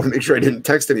my phone and make sure I didn't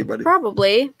text anybody.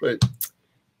 Probably. But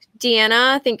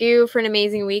Deanna, thank you for an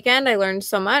amazing weekend. I learned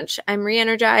so much. I'm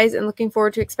re-energized and looking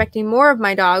forward to expecting more of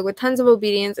my dog with tons of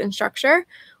obedience and structure.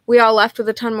 We all left with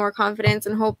a ton more confidence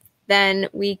and hope than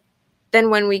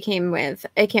when we came with.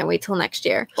 I can't wait till next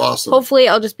year. Awesome. Hopefully,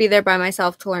 I'll just be there by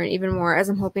myself to learn even more, as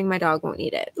I'm hoping my dog won't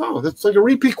need it. Oh, that's like a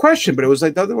repeat question, but it was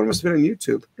like the other one must have been on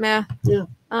YouTube. Yeah. Yeah.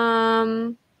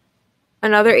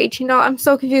 Another $18. I'm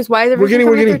so confused. Why is we're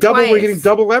everything getting double? twice? We're getting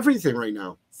double everything right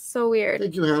now. So weird.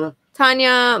 Thank you, Hannah.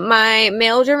 Tanya, my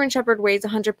male German Shepherd weighs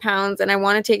 100 pounds, and I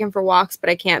want to take him for walks, but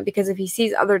I can't because if he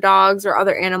sees other dogs or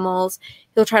other animals,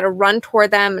 he'll try to run toward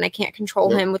them, and I can't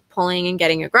control him with pulling and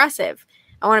getting aggressive.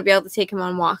 I want to be able to take him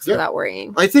on walks without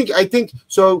worrying. I think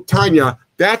so, Tanya.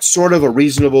 That's sort of a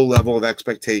reasonable level of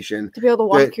expectation to be able to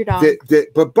walk your dog.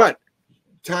 But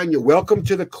Tanya, welcome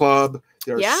to the club.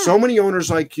 There are so many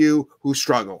owners like you who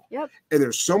struggle. Yep. And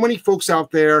there's so many folks out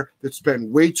there that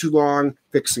spend way too long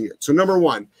fixing it. So number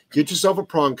one, get yourself a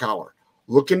prong collar.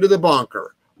 Look into the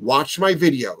bonker. Watch my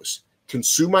videos.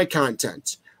 Consume my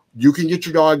content. You can get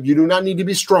your dog. You do not need to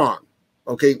be strong.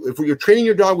 Okay? If you're training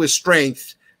your dog with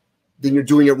strength, then you're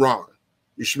doing it wrong.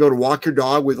 You should be able to walk your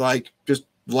dog with like just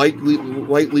light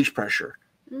leash pressure.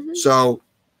 Mm-hmm. So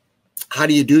how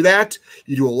do you do that?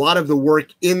 You do a lot of the work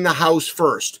in the house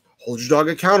first. Hold your dog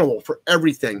accountable for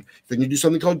everything. Then you do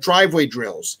something called driveway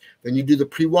drills. Then you do the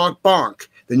pre-walk bonk.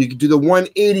 Then you can do the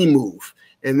 180 move.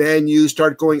 And then you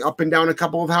start going up and down a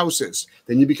couple of houses.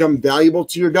 Then you become valuable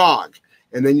to your dog.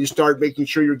 And then you start making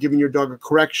sure you're giving your dog a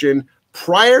correction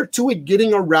prior to it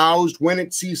getting aroused when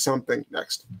it sees something.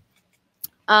 Next.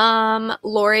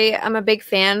 Lori, I'm a big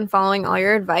fan following all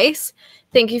your advice.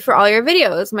 Thank you for all your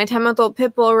videos. My 10-month-old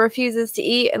pit bull refuses to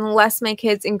eat unless my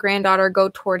kids and granddaughter go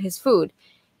toward his food.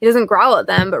 He doesn't growl at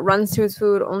them, but runs to his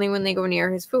food only when they go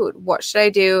near his food. What should I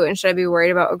do? And should I be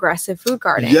worried about aggressive food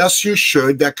guarding? Yes, you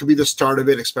should. That could be the start of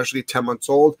it, especially at 10 months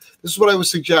old. This is what I would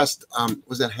suggest.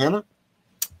 Was that Hannah?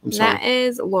 I'm sorry. That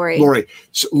is Lori. Lori.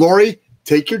 So, Lori,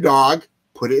 take your dog,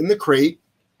 put it in the crate,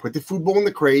 put the food bowl in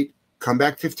the crate, come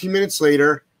back 15 minutes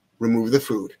later, remove the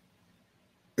food.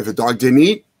 If the dog didn't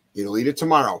eat, you'll eat it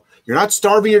tomorrow. You're not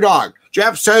starving your dog.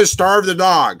 Jeff says starve the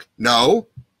dog. No.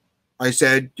 I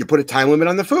said, you put a time limit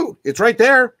on the food. It's right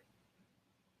there.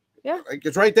 Yeah. Like,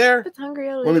 it's right there. If it's hungry,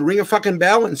 I'll Want me to ring a fucking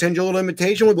bell and send you a little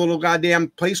invitation with a little goddamn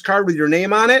place card with your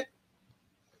name on it?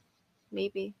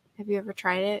 Maybe. Have you ever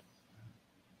tried it?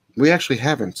 We actually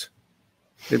haven't.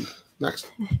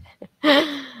 Next.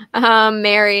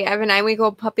 Mary, I have a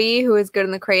 9-week-old puppy who is good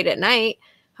in the crate at night.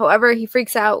 However, he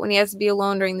freaks out when he has to be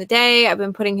alone during the day. I've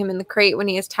been putting him in the crate when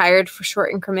he is tired for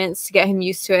short increments to get him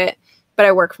used to it, but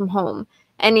I work from home.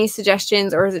 Any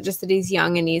suggestions, or is it just that he's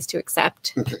young and needs to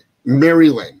accept? Okay.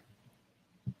 Mary Lynn,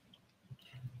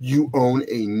 you own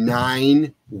a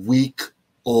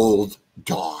 9-week-old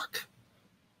dog.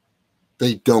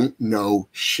 They don't know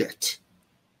shit.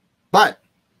 But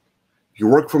you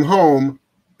work from home,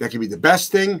 that can be the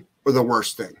best thing or the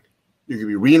worst thing. You can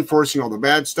be reinforcing all the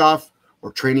bad stuff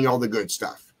or training all the good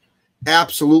stuff.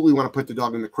 Absolutely want to put the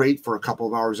dog in the crate for a couple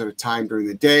of hours at a time during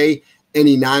the day.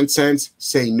 Any nonsense,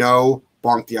 say no.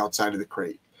 Bonk the outside of the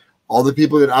crate. All the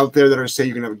people that out there that are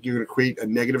saying you're going to create a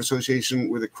negative association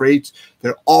with a crate,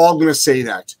 they're all going to say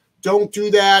that. Don't do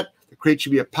that. The crate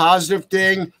should be a positive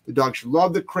thing. The dog should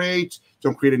love the crate.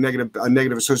 Don't create a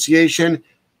negative association.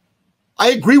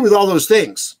 I agree with all those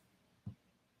things,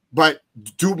 but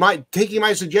taking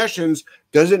my suggestions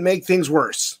doesn't make things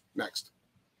worse. Next.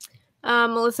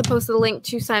 Melissa posted a link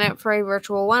to sign up for a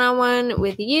virtual one-on-one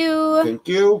with you. Thank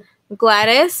you.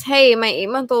 Gladys, hey, my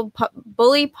 8-month-old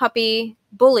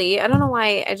bully. I don't know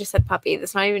why I just said puppy.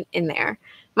 That's not even in there.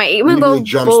 My 8-month-old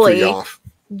bully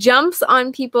jumps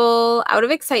on people out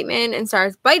of excitement and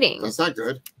starts biting. That's not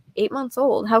good. 8 months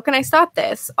old. How can I stop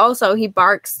this? Also, he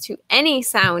barks to any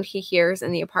sound he hears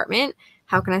in the apartment.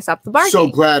 How can I stop the barking? So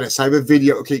Gladys, I have a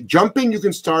video. Okay, jumping, you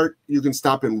can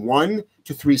stop in 1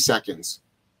 to 3 seconds.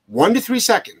 1 to 3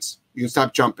 seconds. You can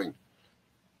stop jumping.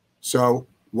 So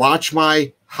watch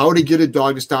my How to Get a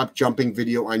Dog to Stop Jumping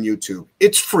video on YouTube.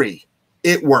 It's free.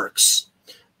 It works.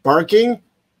 Barking,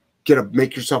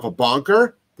 make yourself a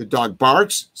bonker. The dog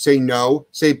barks, say no,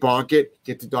 say bonk it,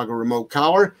 get the dog a remote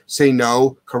collar, say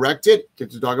no, correct it, get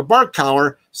the dog a bark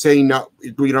collar, say no.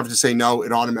 You don't have to say no,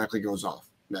 it automatically goes off.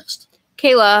 Next.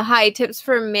 Kayla, hi, tips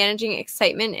for managing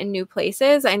excitement in new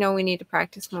places. I know we need to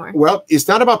practice more. Well, it's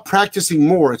not about practicing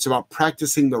more, it's about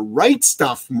practicing the right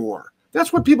stuff more.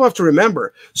 That's what people have to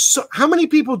remember. So how many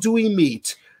people do we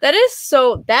meet? That's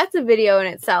a video in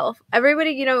itself.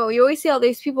 Everybody, you always see all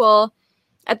these people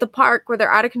at the park with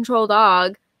their out of control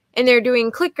dog. And they're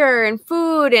doing clicker and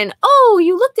food and, oh,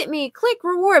 you looked at me, click,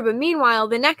 reward. But meanwhile,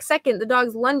 the next second, the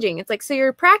dog's lunging. It's like, so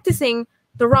you're practicing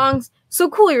the wrongs. So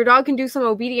cool, your dog can do some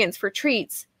obedience for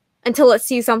treats until it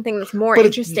sees something that's more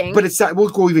interesting. But it's not, we'll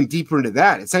go even deeper into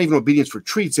that. It's not even obedience for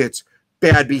treats. It's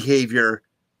bad behavior,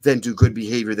 then do good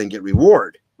behavior, then get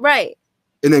reward. Right.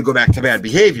 And then go back to bad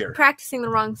behavior. Practicing the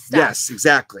wrong stuff. Yes,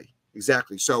 exactly.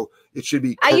 So it should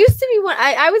be. I used to be one.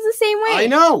 I was the same way. I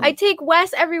know. I take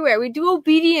Wes everywhere. We do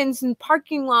obedience in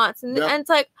parking lots, and it's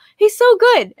like he's so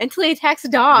good until he attacks a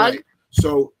dog. Right.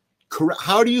 So,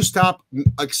 how do you stop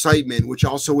excitement, which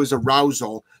also is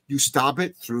arousal? You stop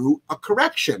it through a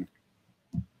correction.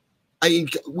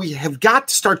 We have got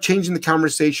to start changing the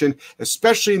conversation,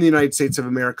 especially in the United States of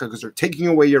America, because they're taking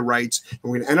away your rights, and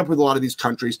we're going to end up with a lot of these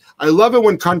countries. I love it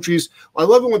when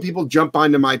people jump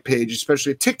onto my page,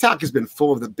 especially TikTok has been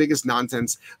full of the biggest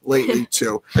nonsense lately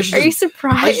too. Are you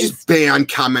surprised? I just ban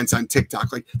comments on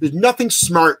TikTok. Like there's nothing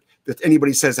smart that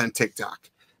anybody says on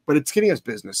TikTok, but it's getting us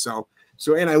business. So,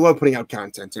 and I love putting out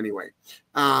content anyway.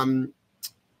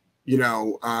 You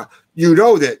know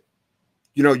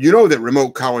that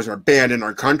remote collars are banned in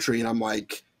our country, and I'm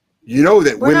like,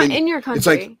 that we're women not in your country. It's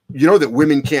like that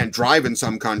women can't drive in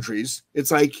some countries.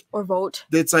 It's like or vote.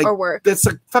 It's like or work. That's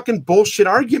a fucking bullshit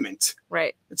argument.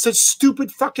 Right. It's a stupid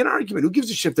fucking argument. Who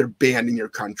gives a shit if they're banned in your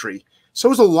country? So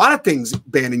there's a lot of things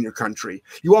banned in your country.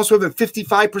 You also have a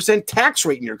 55% tax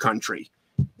rate in your country.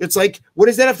 It's like, what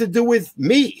does that have to do with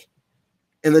me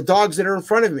and the dogs that are in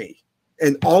front of me?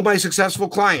 And all my successful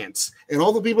clients and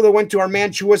all the people that went to our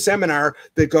Mantua seminar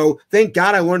that go, thank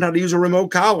God I learned how to use a remote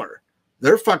collar.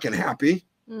 They're fucking happy.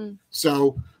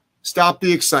 So stop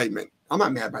the excitement. I'm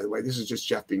not mad, by the way. This is just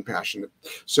Jeff being passionate.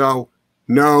 So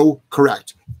no,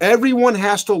 correct. Everyone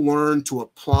has to learn to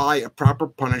apply a proper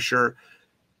punisher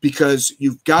because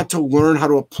you've got to learn how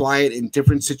to apply it in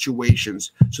different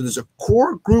situations. So there's a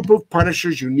core group of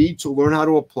punishers you need to learn how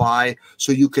to apply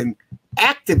so you can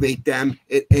activate them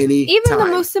at any time. The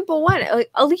most simple one, like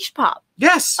a leash pop.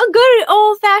 Yes. A good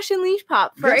old-fashioned leash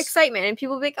pop for excitement. And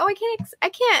people be like, oh, I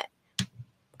can't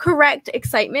correct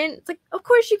excitement. It's like, of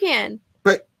course you can.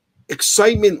 But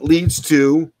excitement leads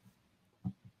to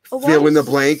fill in the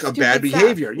blank of bad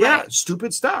behavior. Stuff. Yeah,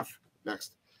 stupid stuff.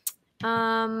 Next.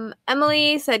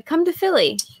 Emily said, come to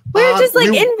Philly. We're just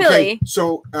in Philly. Okay,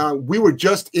 so we were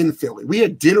just in Philly. We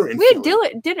had dinner in Philly. We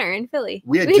had dinner in Philly.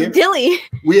 We had dilly.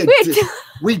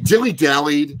 We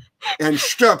dilly-dallied and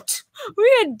stooped.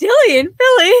 We had dilly in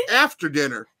Philly. After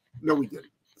dinner. No, we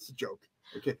didn't. It's a joke.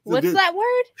 Okay. What's that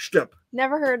word? Stoop.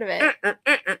 Never heard of it.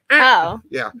 Oh.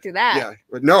 Yeah. Do that. Yeah.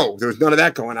 But no, there was none of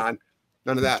that going on.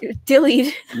 None of that.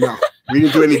 Dillied. No. We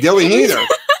didn't do any dillying either.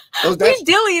 We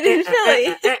dillied in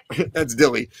Philly. That's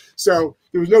dilly. So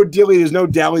there was no dilly, there's no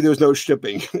dally, there was no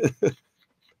shipping.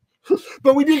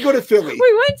 But we did go to Philly.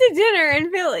 We went to dinner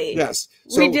in Philly. Yes.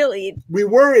 So we dillied. We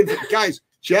were in, guys,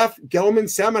 Jeff Gelman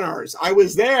seminars. I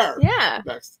was there. Yeah.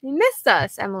 Next. You missed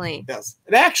us, Emily. Yes.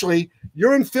 And actually,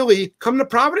 you're in Philly. Come to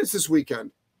Providence this weekend.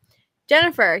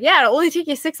 Jennifer. Yeah, it'll only take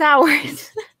you 6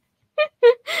 hours.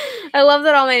 I love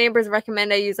that all my neighbors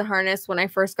recommend I use a harness when I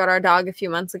first got our dog a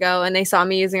few months ago, and they saw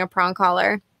me using a prong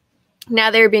collar. Now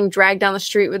they're being dragged down the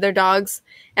street with their dogs,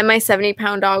 and my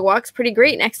 70-pound dog walks pretty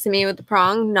great next to me with the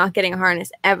prong, not getting a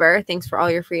harness ever. Thanks for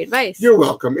all your free advice. You're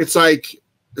welcome. It's like,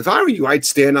 if I were you, I'd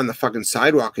stand on the fucking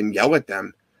sidewalk and yell at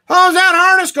them. How's that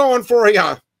harness going for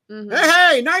you? Mm-hmm.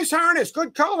 Hey, nice harness.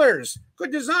 Good colors.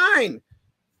 Good design. Is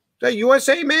that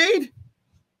USA made?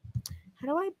 How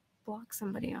do I block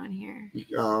somebody on here.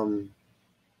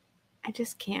 I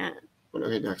just can't.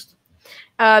 Okay, next.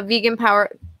 Vegan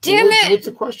power. Damn it! What's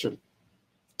the question?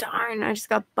 Darn, I just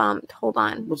got bumped. Hold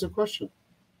on. What's the question?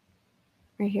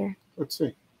 Right here. Let's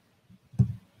see.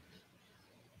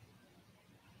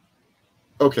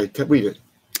 Okay, read it.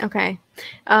 Okay.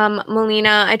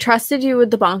 Melina, I trusted you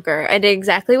with the bonker. I did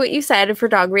exactly what you said for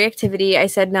dog reactivity. I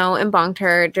said no and bonked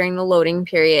her during the loading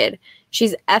period.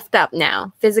 She's effed up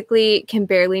now. Physically can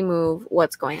barely move.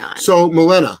 What's going on? So,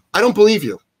 Melina, I don't believe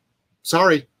you.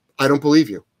 Sorry, I don't believe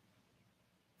you.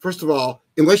 First of all,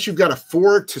 unless you've got a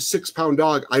 4 to 6 pound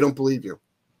dog, I don't believe you.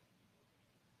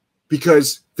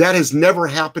 Because that has never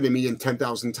happened to me in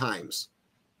 10,000 times.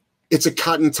 It's a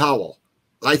cotton towel.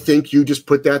 I think you just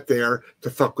put that there to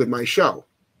fuck with my show.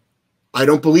 I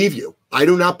don't believe you. I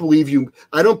do not believe you.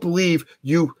 I don't believe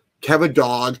you have a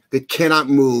dog that cannot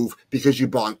move because you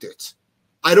bonked it.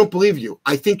 I don't believe you.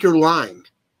 I think you're lying.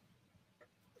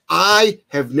 I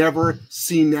have never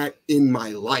seen that in my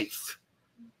life.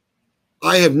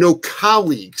 I have no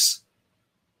colleagues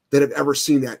that have ever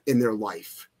seen that in their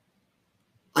life.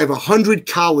 I have 100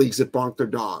 colleagues that bonk their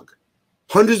dog.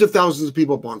 Hundreds of thousands of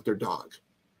people bonk their dog.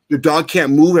 Your dog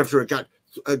can't move after it got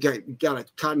a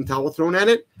cotton towel thrown at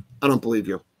it? I don't believe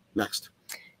you. Next.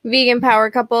 Vegan Power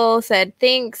Couple said,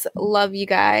 thanks. Love you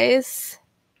guys.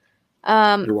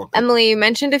 You're welcome. Emily, you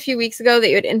mentioned a few weeks ago that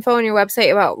you had info on your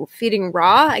website about feeding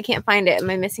raw. I can't find it. Am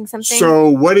I missing something? So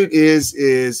what it is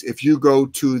if you go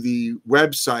to the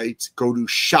website, go to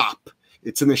shop.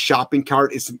 It's in the shopping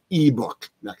cart. It's an ebook.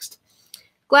 Next.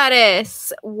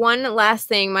 Gladys, one last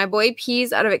thing. My boy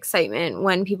pees out of excitement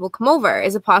when people come over.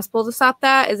 Is it possible to stop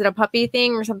that? Is it a puppy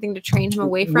thing or something to train him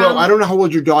away from? Well, I don't know how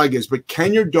old your dog is, but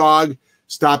can your dog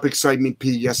stop excitement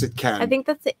pee? Yes, it can. I think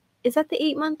that's it. Is that the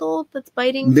 8-month-old that's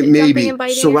biting? Maybe. And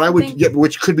biting so what I would get,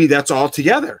 which could be that's all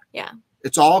together. Yeah.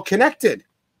 It's all connected.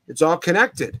 It's all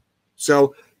connected.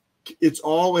 So it's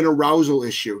all an arousal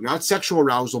issue, not sexual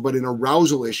arousal, but an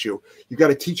arousal issue. You got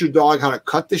to teach your dog how to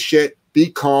cut the shit,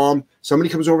 be calm. Somebody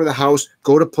comes over the house,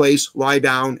 go to place, lie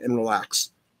down, and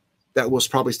relax. That will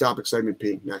probably stop excitement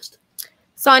peeing. Next.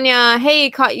 Sonia,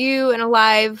 hey, caught you in a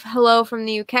live hello from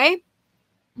the UK.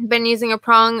 Been using a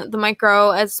prong, the micro,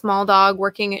 as small dog,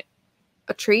 working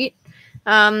a treat.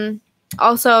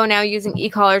 Also now using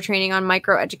e-collar training on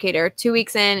Micro Educator. 2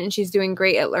 weeks in, and she's doing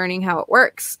great at learning how it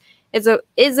works. Is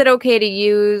it okay to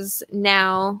use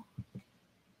now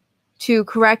to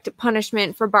correct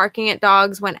punishment for barking at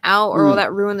dogs when out, or will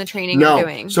that ruin the training I'm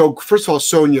doing? So first of all,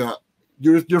 Sonia,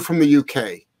 you're from the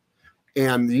UK,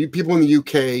 and the people in the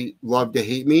UK love to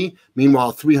hate me.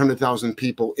 Meanwhile, 300,000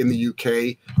 people in the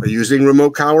UK are using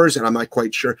remote collars, and I'm not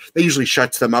quite sure. They usually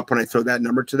shuts them up when I throw that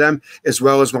number to them, as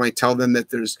well as when I tell them that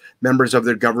there's members of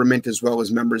their government, as well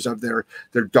as members of their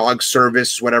dog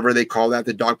service, whatever they call that,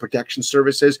 the dog protection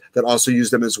services, that also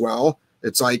use them as well.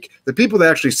 It's like the people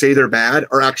that actually say they're bad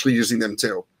are actually using them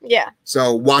too. Yeah.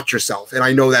 So watch yourself. And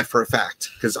I know that for a fact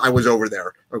because I was over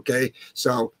there. Okay.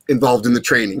 So involved in the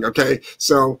training. Okay.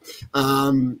 So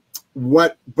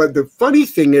but the funny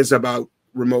thing is about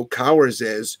remote collars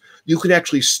is you can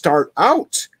actually start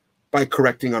out by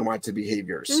correcting unwanted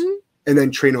behaviors and then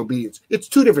train obedience. It's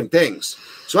two different things.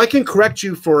 So I can correct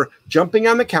you for jumping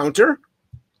on the counter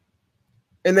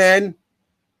and then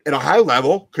at a high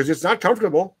level, because it's not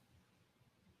comfortable.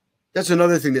 That's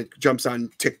another thing that jumps on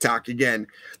TikTok again.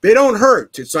 They don't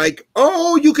hurt. It's like,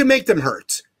 oh, you can make them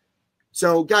hurt.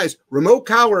 So, guys, remote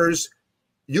collars,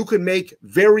 you can make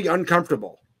very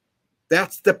uncomfortable.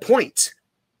 That's the point.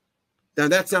 Now,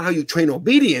 that's not how you train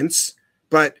obedience,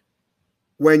 but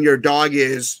when your dog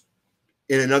is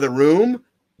in another room,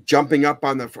 jumping up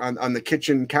on the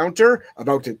kitchen counter,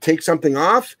 about to take something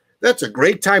off, that's a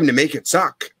great time to make it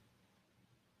suck.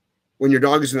 When your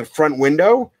dog is in the front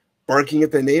window, barking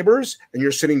at the neighbors, and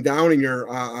you're sitting down in your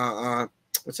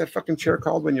what's that fucking chair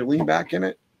called when you lean back in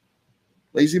it?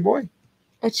 Lazy boy?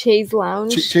 A chaise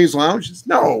lounge? Chaise lounge?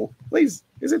 No. Is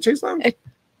it chaise lounge?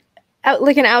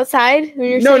 Like an outside? When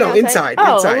you're no, outside? Inside.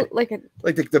 Oh, inside. Like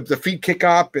the feet kick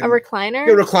up. And, a recliner?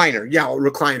 Yeah, recliner. Yeah, a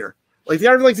recliner. Like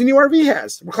the new RV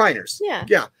has. Recliners. Yeah.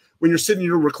 Yeah. When you're sitting in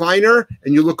your recliner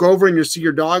and you look over and you see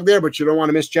your dog there, but you don't want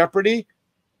to miss Jeopardy.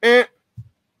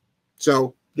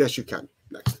 So, yes, you can.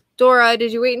 Next. Dora,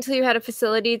 did you wait until you had a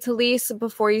facility to lease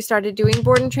before you started doing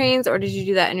board and trains, or did you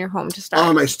do that in your home to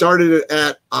start? I started it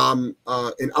at an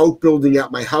outbuilding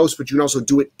at my house, but you can also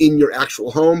do it in your actual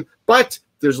home. But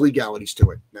there's legalities to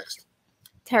it. Next.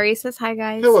 Terry says, hi,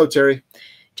 guys. Hello, Terry.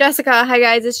 Jessica, hi,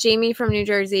 guys. It's Jamie from New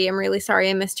Jersey. I'm really sorry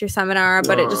I missed your seminar,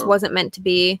 but it just wasn't meant to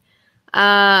be.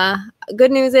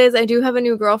 Good news is I do have a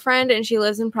new girlfriend and she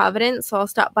lives in Providence, so I'll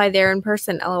stop by there in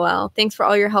person. LOL. Thanks for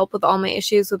all your help with all my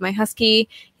issues with my husky.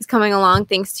 He's coming along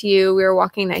thanks to you. We are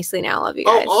walking nicely now. Love you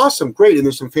guys. Oh, awesome. Great. And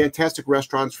there's some fantastic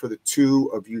restaurants for the two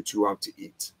of you two out to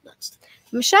eat. Next.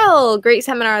 Michelle, great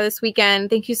seminar this weekend.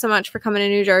 Thank you so much for coming to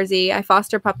New Jersey. I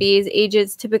foster puppies,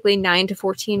 ages typically 9 to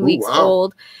 14 weeks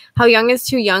old. How young is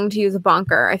too young to use a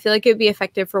bonker? I feel like it would be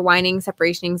effective for whining,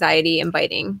 separation anxiety, and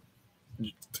biting.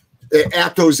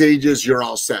 At those ages, you're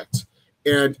all set.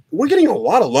 And we're getting a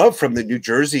lot of love from the New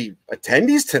Jersey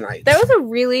attendees tonight. That was a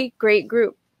really great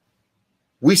group.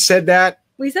 We said that.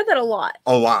 We said that a lot.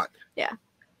 A lot. Yeah.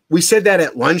 We said that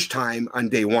at lunchtime on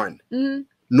day one. Mm-hmm.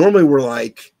 Normally, we're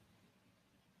like,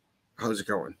 how's it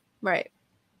going? Right.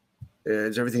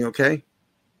 Is everything okay?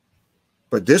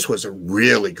 But this was a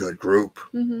really good group.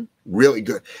 Mm-hmm. Really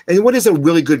good. And what does a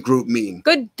really good group mean?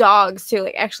 Good dogs, too.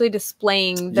 Like, actually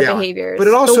displaying the behaviors. But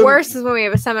it also, the worst is when we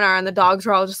have a seminar and the dogs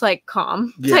are all just, like,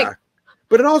 calm. Yeah. Like,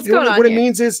 but it also, what it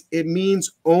means is it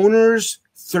means owners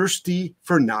thirsty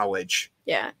for knowledge.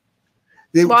 Yeah.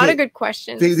 A lot of good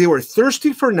questions. They were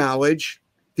thirsty for knowledge.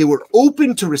 They were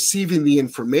open to receiving the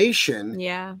information.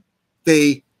 Yeah.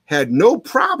 They had no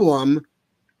problem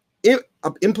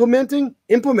implementing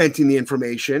the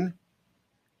information.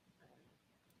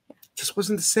 Just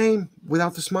wasn't the same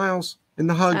without the smiles and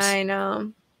the hugs. I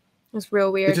know. It was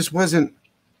real weird. It just wasn't.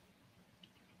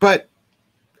 But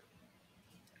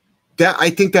that, I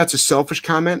think that's a selfish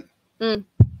comment. Mm.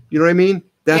 You know what I mean?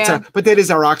 But that is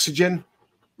our oxygen.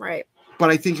 Right. But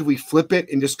I think if we flip it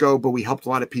and just go, but we helped a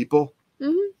lot of people.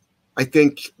 Mm-hmm. I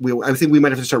think we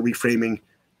might have to start reframing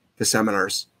the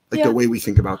seminars, like the way we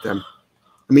think about them.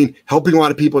 I mean, helping a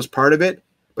lot of people is part of it,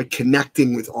 but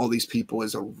connecting with all these people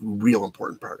is a real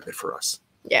important part of it for us.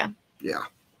 Yeah. Yeah.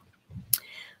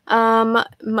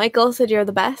 Michael said you're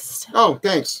the best. Oh,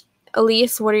 thanks.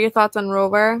 Elise, what are your thoughts on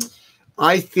Rover?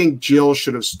 I think Jill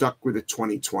should have stuck with the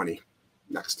 2020.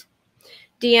 Next.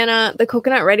 Deanna, the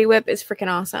coconut ready whip is freaking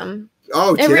awesome.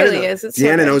 Oh, it really is. It's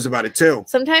Deanna knows about it too.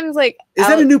 Sometimes, like, is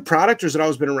that a new product or has it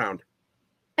always been around?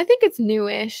 I think it's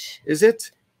newish. Is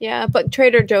it? Yeah, but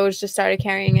Trader Joe's just started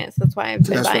carrying it, so that's why I've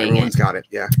been buying it. That's why everyone's got it.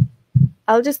 Yeah.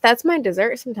 That's my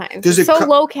dessert sometimes. It's so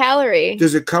low calorie.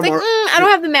 Does it come? Like, I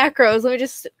don't have the macros. Let me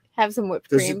just have some whipped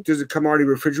cream. Does it come already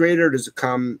refrigerated, or does it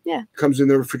come? Yeah. Comes in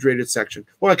the refrigerated section.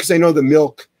 Well, because I know the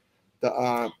milk.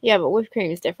 Yeah, but whipped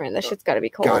cream is different. That shit's got to be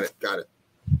cold. Got it.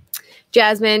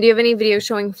 Jasmine, do you have any videos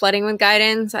showing flooding with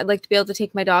guidance? I'd like to be able to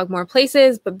take my dog more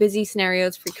places, but busy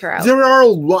scenarios freak her out. There are a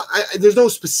lot. There's no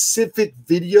specific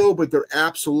video, but there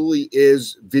absolutely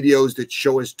is videos that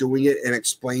show us doing it and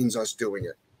explains us doing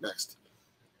it. Next.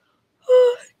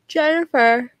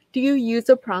 Jennifer, do you use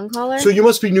a prong collar? So you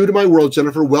must be new to my world,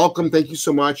 Jennifer. Welcome. Thank you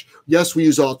so much. Yes, we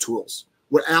use all tools.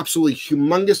 We're absolutely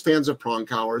humongous fans of prong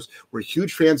collars. We're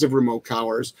huge fans of remote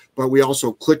collars, but we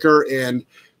also clicker and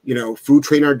food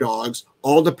train our dogs.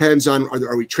 All depends on,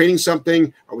 are we training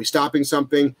something? Are we stopping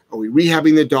something? Are we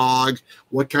rehabbing the dog?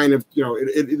 What kind of,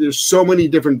 there's so many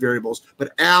different variables,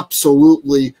 but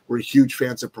absolutely we're huge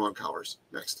fans of prong collars.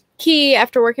 Next. Key,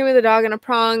 after working with a dog on a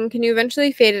prong, can you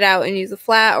eventually fade it out and use a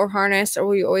flat or harness, or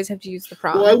will you always have to use the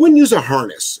prong? Well, I wouldn't use a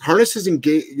harness. Harnesses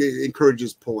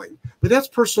encourages pulling, but that's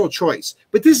personal choice.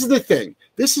 But this is the thing.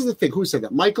 Who said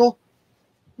that? Michael?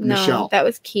 No, Michelle? That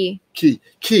was Key. Key.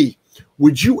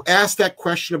 Would you ask that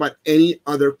question about any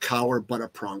other collar but a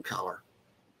prong collar?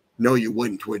 No, you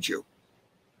wouldn't, would you?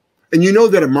 And you know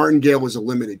that a martingale was a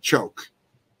limited choke,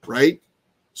 right?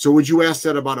 So would you ask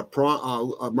that about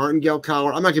a martingale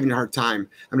collar? I'm not giving you a hard time.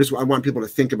 I want people to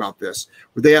think about this.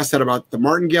 Would they ask that about the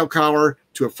martingale collar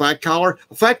to a flat collar?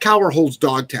 A flat collar holds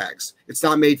dog tags. It's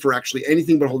not made for actually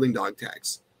anything but holding dog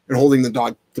tags and holding the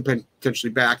dog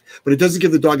potentially back, but it doesn't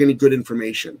give the dog any good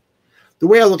information. The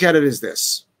way I look at it is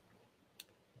this.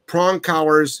 Prong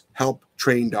collars help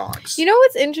train dogs. You know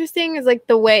what's interesting is like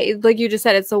the way, like you just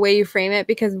said, it's the way you frame it.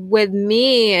 Because with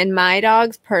me and my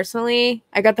dogs personally,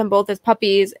 I got them both as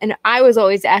puppies, and I was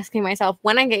always asking myself,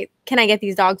 can I get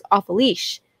these dogs off a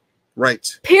leash?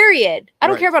 Right. Period. I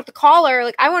don't care about the collar.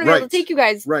 Like I want to be able to take you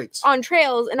guys on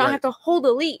trails and not have to hold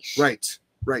a leash. Right.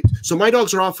 So my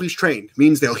dogs are off leash trained.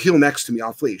 Means they'll heel next to me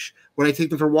off leash. When I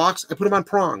take them for walks, I put them on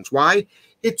prongs. Why?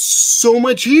 It's so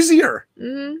much easier.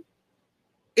 Mm-hmm.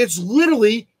 It's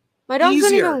literally my dogs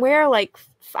easier. Don't even wear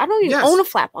I don't even own a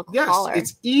flat buckle collar.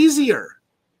 It's easier.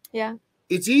 Yeah.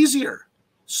 It's easier.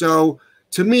 So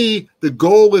to me, the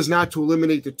goal is not to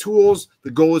eliminate the tools.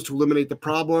 The goal is to eliminate the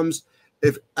problems.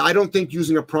 If I don't think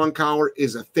using a prong collar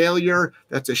is a failure,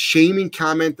 that's a shaming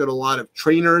comment that a lot of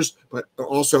trainers, but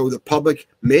also the public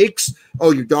makes.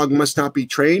 Oh, your dog must not be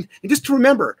trained. And just to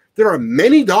remember, There are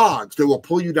many dogs that will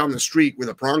pull you down the street with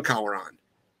a prong collar on.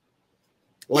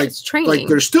 It's training.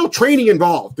 There's still training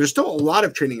involved. There's still a lot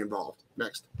of training involved.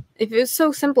 Next. If it was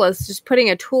so simple as just putting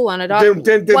a tool on a dog,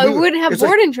 then we wouldn't have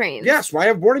boarding trains. Yes, why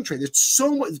have boarding trains? It's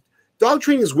so much. Dog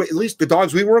training is at least the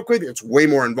dogs we work with. It's way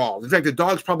more involved. In fact, the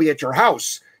dogs probably at your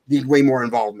house need way more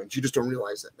involvement. You just don't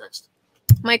realize that. Next.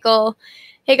 Michael.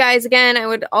 Hey guys, again, I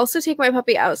would also take my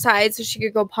puppy outside so she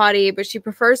could go potty, but she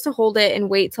prefers to hold it and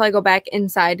wait till I go back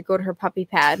inside to go to her puppy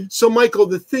pad. So, Michael,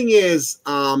 the thing is,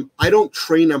 I don't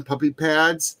train on puppy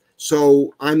pads,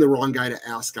 so I'm the wrong guy to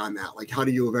ask on that. Like, how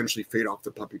do you eventually fade off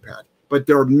the puppy pad? But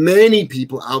there are many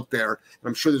people out there, and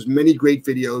I'm sure there's many great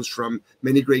videos from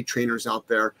many great trainers out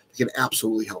there that can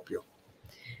absolutely help you.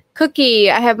 Cookie,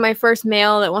 I have my first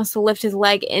male that wants to lift his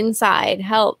leg inside.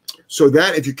 Help. So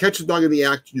that if you catch a dog in the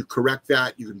act, you correct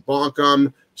that. You can bonk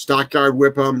them, stock guard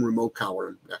whip them, remote collar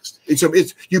them. Next.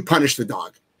 It's you punish the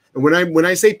dog. And when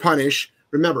I say punish,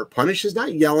 remember, punish is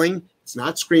not yelling. It's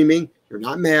not screaming. You're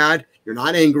not mad. You're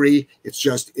not angry. It's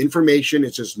just information.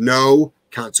 It's just no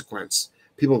consequence.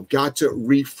 People have got to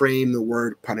reframe the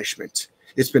word punishment.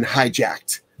 It's been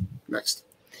hijacked. Next.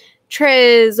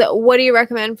 Triz, what do you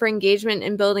recommend for engagement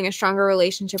and building a stronger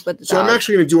relationship with the dog? So I'm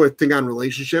actually going to do a thing on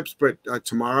relationships, but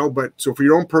tomorrow. But so for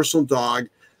your own personal dog,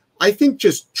 I think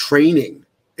just training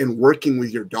and working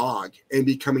with your dog and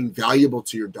becoming valuable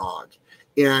to your dog,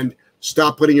 and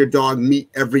stop letting your dog meet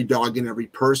every dog and every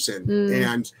person.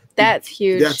 And that's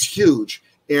huge. That's huge.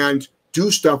 And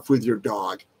do stuff with your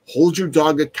dog. Hold your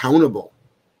dog accountable.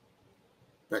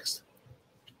 Next.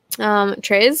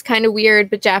 Triz, kind of weird,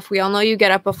 but Jeff, we all know you get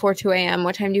up before 2 a.m.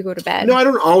 What time do you go to bed? No, I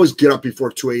don't always get up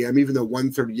before 2 a.m., even though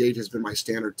 1:38 has been my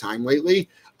standard time lately.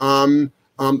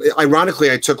 Ironically,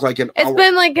 I took like an hour. It's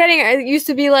been like it used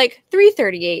to be like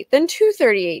 3:38, then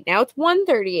 2:38. Now it's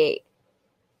 1:38.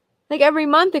 Like every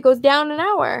month it goes down an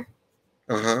hour.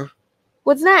 Uh-huh.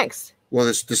 What's next? Well,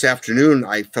 this afternoon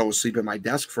I fell asleep at my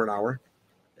desk for an hour.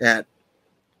 At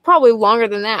probably longer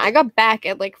than that. I got back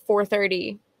at like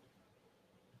 4:30.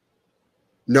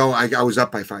 No, I was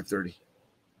up by 5:30.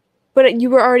 But you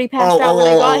were already passed out when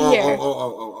I got here.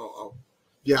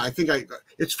 Yeah, I think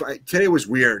it's today was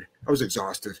weird. I was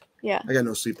exhausted. Yeah. I got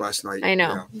no sleep last night. I know.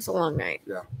 Yeah. It was a long night.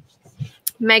 Yeah.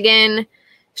 Megan,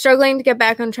 struggling to get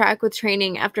back on track with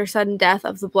training after sudden death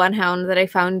of the bloodhound that I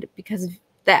found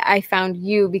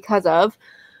you because of.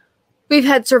 We've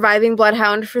had surviving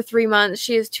bloodhound for 3 months.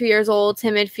 She is 2 years old,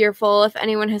 timid, fearful. If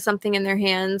anyone has something in their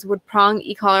hands, would prong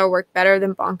e-collar work better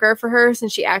than bonker for her,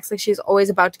 since she acts like she's always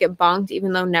about to get bonked,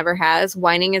 even though never has?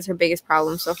 Whining is her biggest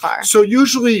problem so far. So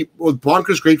usually, well,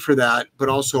 bonker's great for that, but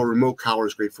also a remote collar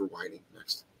is great for whining.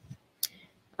 Next.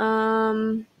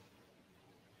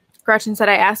 Gretchen said,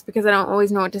 I asked because I don't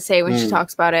always know what to say when she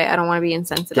talks about it. I don't want to be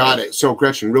insensitive. Got it. So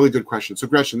Gretchen, really good question. So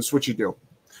Gretchen, this is what you do.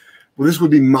 Well, this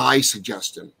would be my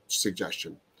suggestion.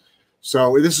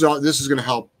 So this is going to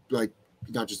help, like,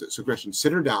 not just this. So Gretchen,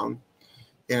 sit her down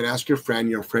and ask your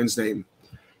friend's name.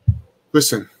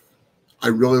 Listen, I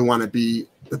really want to be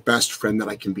the best friend that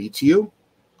I can be to you.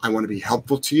 I want to be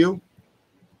helpful to you.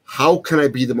 How can I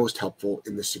be the most helpful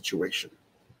in this situation?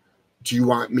 Do you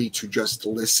want me to just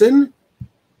listen,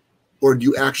 or do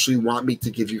you actually want me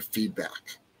to give you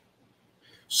feedback?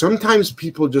 Sometimes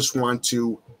people just want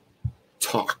to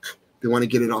talk. They want to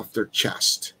get it off their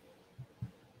chest.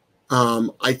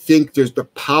 I think there's the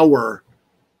power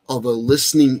of a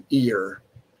listening ear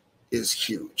is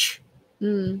huge.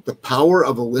 The power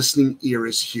of a listening ear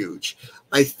is huge.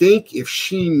 I think if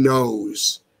she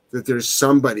knows that there's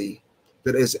somebody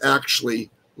that is actually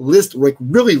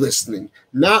really listening,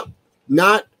 not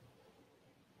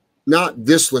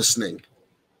this listening,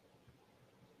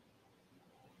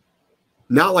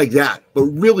 not like that, but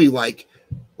really like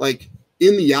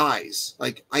in the eyes,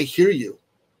 like, I hear you.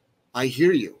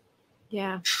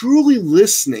 Yeah. Truly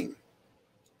listening.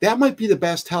 That might be the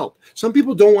best help. Sometimes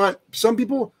people don't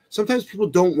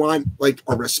want like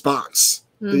a response.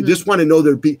 They just want to know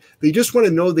they just want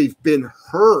to know they've been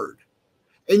heard.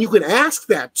 And you can ask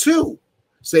that too.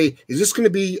 Say, is this going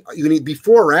to be, you can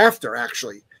before or after,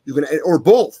 actually. You can, or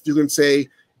both. You can say,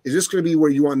 is this going to be where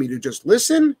you want me to just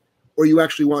listen, or you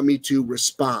actually want me to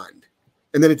respond?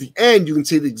 And then at the end, you can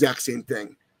say the exact same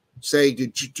thing. Say,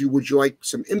 would you like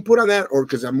some input on that? Or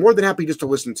because I'm more than happy just to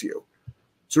listen to you.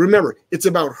 So remember, it's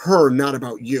about her, not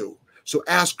about you. So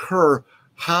ask her,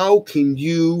 how can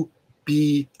you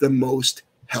be the most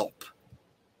help?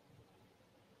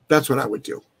 That's what I would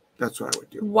do.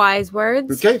 Wise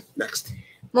words. Okay, next.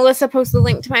 Melissa posted a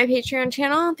link to my Patreon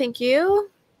channel. Thank you.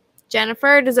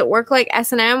 Jennifer, does it work like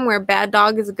S&M where bad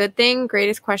dog is a good thing?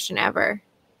 Greatest question ever.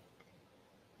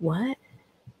 What?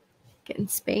 Getting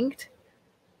spanked.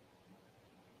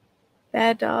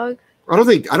 Bad dog. I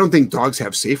don't think dogs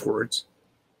have safe words.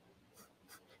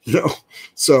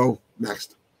 So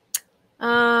next.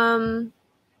 Riley,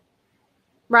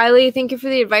 thank you for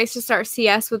the advice to start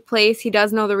CS with Place. He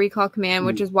does know the recall command,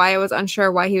 which is why I was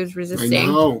unsure why he was resisting. I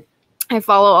know. I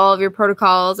follow all of your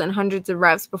protocols and hundreds of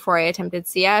reps before I attempted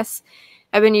CS.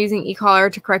 I've been using e-collar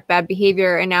to correct bad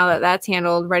behavior, and now that that's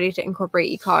handled, ready to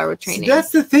incorporate e-collar with training. See,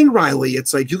 that's the thing, Riley.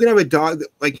 It's like you can have a dog that,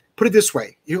 like, put it this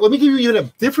way. Let me give you even a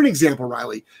different example,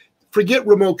 Riley. Forget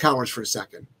remote collars for a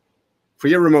second.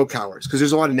 Forget remote collars because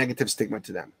there's a lot of negative stigma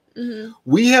to them. Mm-hmm.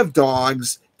 We have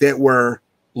dogs that were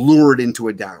lured into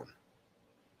a down.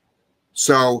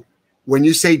 So when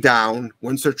you say down,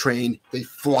 once they're trained, they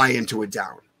fly into a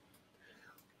down.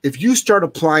 If you start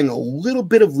applying a little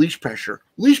bit of leash pressure,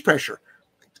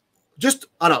 just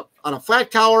on a flat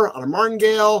collar, on a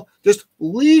martingale, just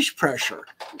leash pressure,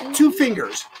 2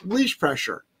 fingers, leash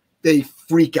pressure, they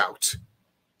freak out.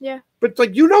 Yeah. But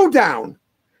down,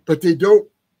 but they don't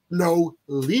know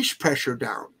leash pressure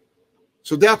down.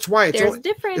 So that's why there's a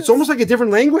difference. It's almost like a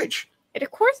different language. Of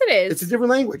course it is. It's a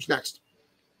different language. Next.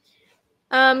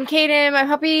 Caden, my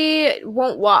puppy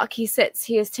won't walk. He sits.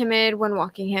 He is timid when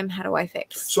walking him. How do I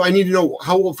fix? So I need to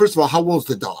know first of all, how old is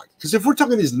the dog? Because if we're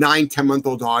talking these 9,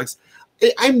 10-month-old dogs,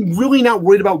 I'm really not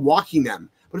worried about walking them.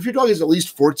 But if your dog is at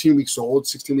least 14 weeks old,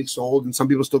 16 weeks old, and some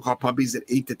people still call puppies at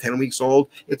 8 to 10 weeks old,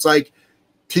 it's like,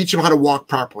 teach them how to walk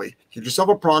properly. Get yourself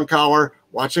a prong collar,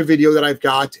 watch a video that I've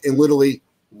got, and literally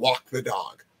walk the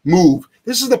dog. Move.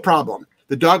 This is the problem.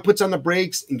 The dog puts on the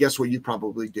brakes, and guess what you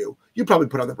probably do? You probably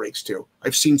put on the brakes too.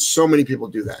 I've seen so many people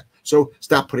do that. So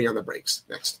stop putting on the brakes.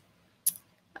 Next.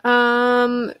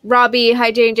 Robbie,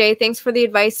 hi J&J. Thanks for the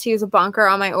advice to use a bonker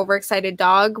on my overexcited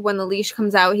dog. When the leash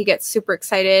comes out, he gets super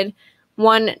excited.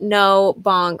 1 no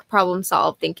bonk, problem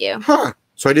solved. Thank you. Huh.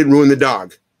 So I didn't ruin the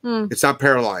dog. It's not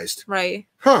paralyzed. Right.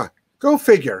 Huh. Go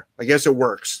figure. I guess it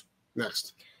works.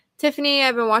 Next. Tiffany,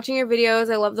 I've been watching your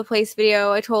videos. I love the Place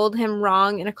video. I told him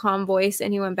wrong in a calm voice,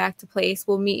 and he went back to Place.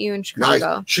 We'll meet you in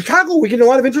Chicago. Nice. Chicago. We get a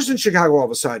lot of interest in Chicago all of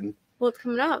a sudden. Well, it's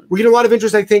coming up. We get a lot of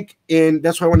interest, I think, and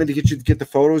that's why I wanted to get you to get the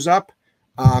photos up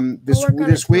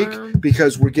this week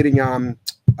because we're getting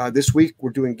this week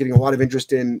we're getting a lot of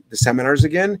interest in the seminars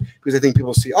again because I think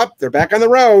people see they're back on the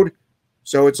road.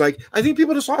 So it's like I think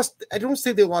people just lost. I don't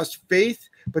say they lost faith,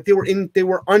 but they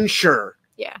were unsure.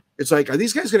 Yeah. It's like, are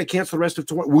these guys going to cancel the rest of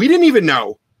 20? We didn't even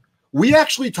know. We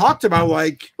actually talked about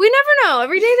we never know.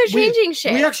 Every day they're changing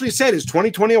shit. We actually said, is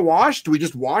 2020 a wash? Do we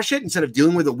just wash it instead of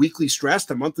dealing with a weekly stress,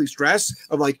 the monthly stress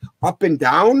of like up and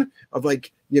down of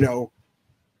like, the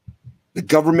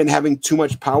government having too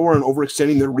much power and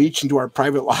overextending their reach into our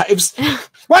private lives?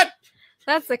 What?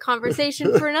 That's a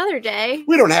conversation for another day.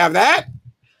 We don't have that.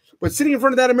 But sitting in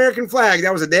front of that American flag,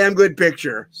 that was a damn good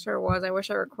picture. Sure was. I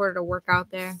wish I recorded a workout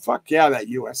there. Fuck yeah, that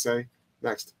USA.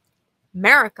 Next.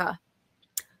 America.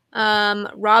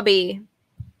 Robbie.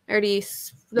 Already. You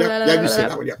said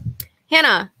that one, yeah.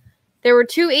 Hannah. There were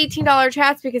 2 $18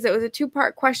 chats because it was a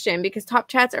 2-part question because top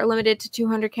chats are limited to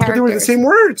 200 characters. But they were the same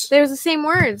words. They were the same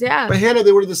words, yeah. But Hannah,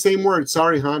 they were the same words.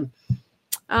 Sorry, hon.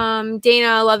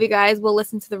 Dana, love you guys. We'll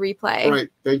listen to the replay. All right.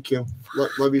 Thank you.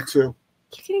 Love you too.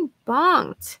 You're getting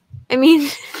bonked. I mean.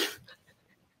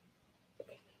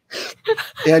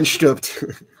 And stooped.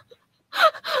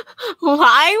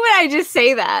 Why would I just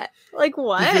say that? Like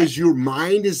what? Because your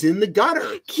mind is in the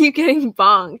gutter. Keep getting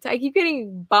bonked. I keep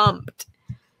getting bumped.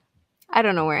 I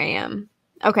don't know where I am.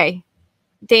 Okay.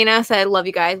 Dana said, love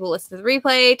you guys. We'll listen to the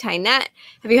replay. Tynette,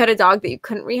 have you had a dog that you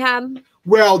couldn't rehab?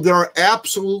 Well, there are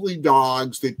absolutely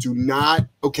dogs that do not.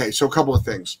 Okay, so a couple of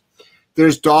things.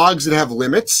 There's dogs that have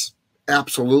limits.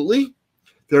 Absolutely.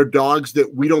 There are dogs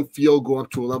that we don't feel go up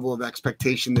to a level of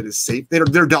expectation that is safe.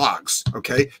 They're dogs.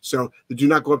 Okay. So they do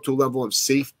not go up to a level of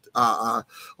safety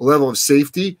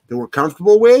that we're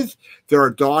comfortable with. There are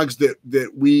dogs that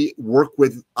we work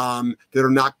with that are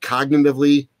not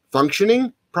cognitively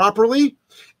functioning properly.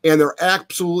 And there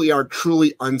absolutely are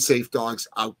truly unsafe dogs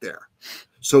out there.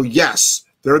 So yes,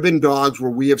 there have been dogs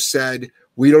where we have said,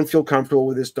 we don't feel comfortable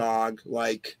with this dog.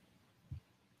 Like,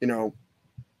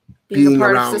 being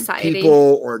around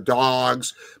people or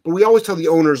dogs. But we always tell the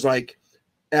owners, like,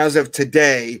 as of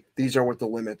today, these are what the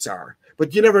limits are.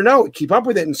 But you never know. Keep up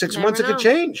with it. In 6 months, it could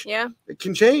change. Yeah. It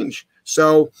can change.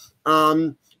 So,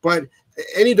 but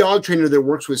any dog trainer that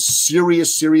works with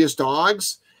serious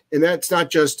dogs, and that's not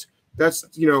just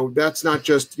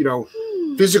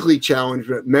physically challenged,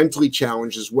 but mentally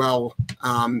challenged as well.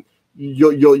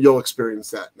 You'll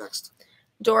experience that. Next.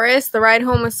 Doris, the ride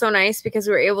home was so nice because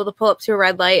we were able to pull up to a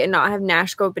red light and not have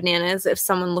Nash go bananas if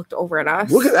someone looked over at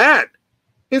us. Look at that.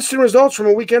 Instant results from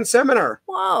a weekend seminar.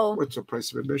 Whoa. What's the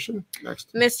price of admission?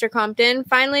 Next. Mr. Compton,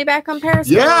 finally back on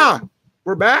Periscope. Yeah,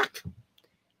 we're back.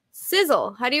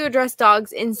 Sizzle, how do you address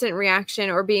dogs' instant reaction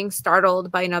or being startled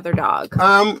by another dog?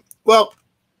 Well,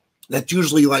 that's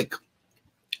usually like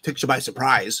takes you by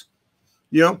surprise.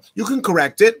 You know, you can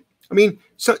correct it. I mean,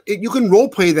 so you can role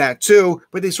play that too,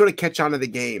 but they sort of catch on to the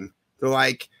game. They're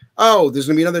like, oh, there's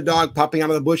going to be another dog popping out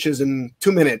of the bushes in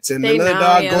 2 minutes and another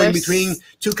dog going between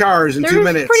two cars in 2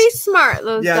 minutes. They're pretty smart,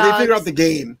 those dogs. They figure out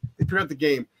the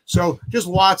game. So just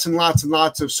lots and lots and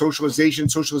lots of socialization.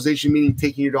 Socialization meaning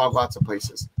taking your dog lots of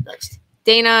places. Next.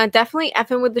 Dana, definitely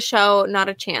effing with the show. Not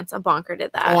a chance. A bonker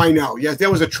did that. Oh, I know. Yes, that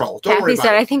was a troll. Don't worry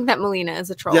about it. I think that Melina is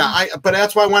a troll. Yeah, but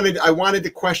that's why I wanted to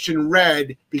question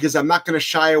Red because I'm not going to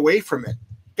shy away from it.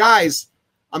 Guys,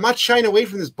 I'm not shying away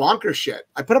from this bonker shit.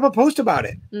 I put up a post about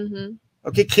it. Mm-hmm.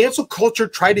 Okay, cancel culture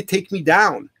tried to take me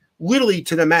down, literally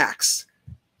to the max.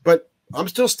 But I'm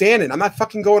still standing. I'm not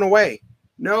fucking going away.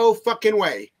 No fucking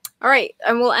way. All right,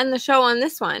 and we'll end the show on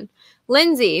this one.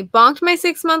 Lindsay bonked my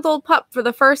 6-month-old pup for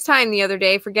the first time the other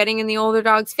day for getting in the older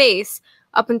dog's face.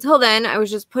 Up until then, I was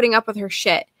just putting up with her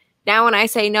shit. Now when I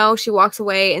say no, she walks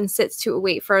away and sits to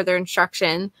await further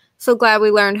instruction. So glad we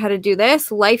learned how to do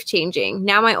this. Life-changing.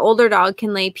 Now my older dog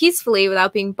can lay peacefully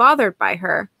without being bothered by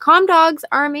her. Calm dogs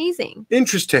are amazing.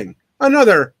 Interesting.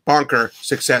 Another bonker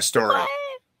success story. What?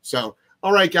 So,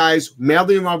 all right, guys.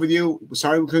 Madly in love with you.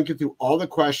 Sorry we couldn't get through all the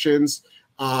questions.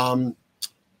 And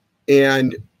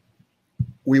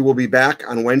we will be back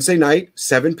on Wednesday night,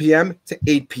 7 p.m. to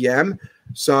 8 p.m.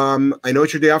 I know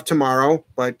it's your day off tomorrow,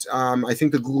 but I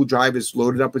think the Google Drive is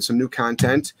loaded up with some new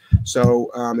content.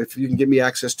 So if you can give me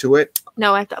access to it.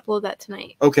 No, I have to upload that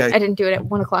tonight. Okay. I didn't do it at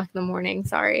 1 o'clock in the morning.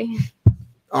 Sorry.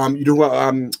 You know what?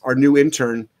 Our new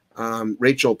intern,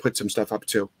 Rachel, put some stuff up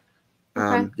too.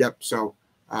 Okay. Yep. So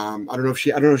I don't know if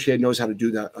she knows how to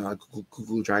do that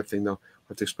Google Drive thing though.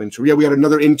 I'll have to explain to her. Yeah, we had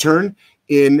another intern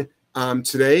in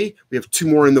today. We have 2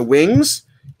 more in the wings.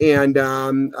 And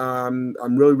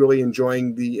I'm really, really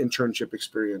enjoying the internship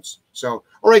experience. So,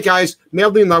 all right, guys,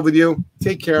 madly in love with you.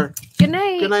 Take care. Good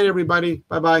night. Good night, everybody.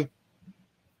 Bye-bye.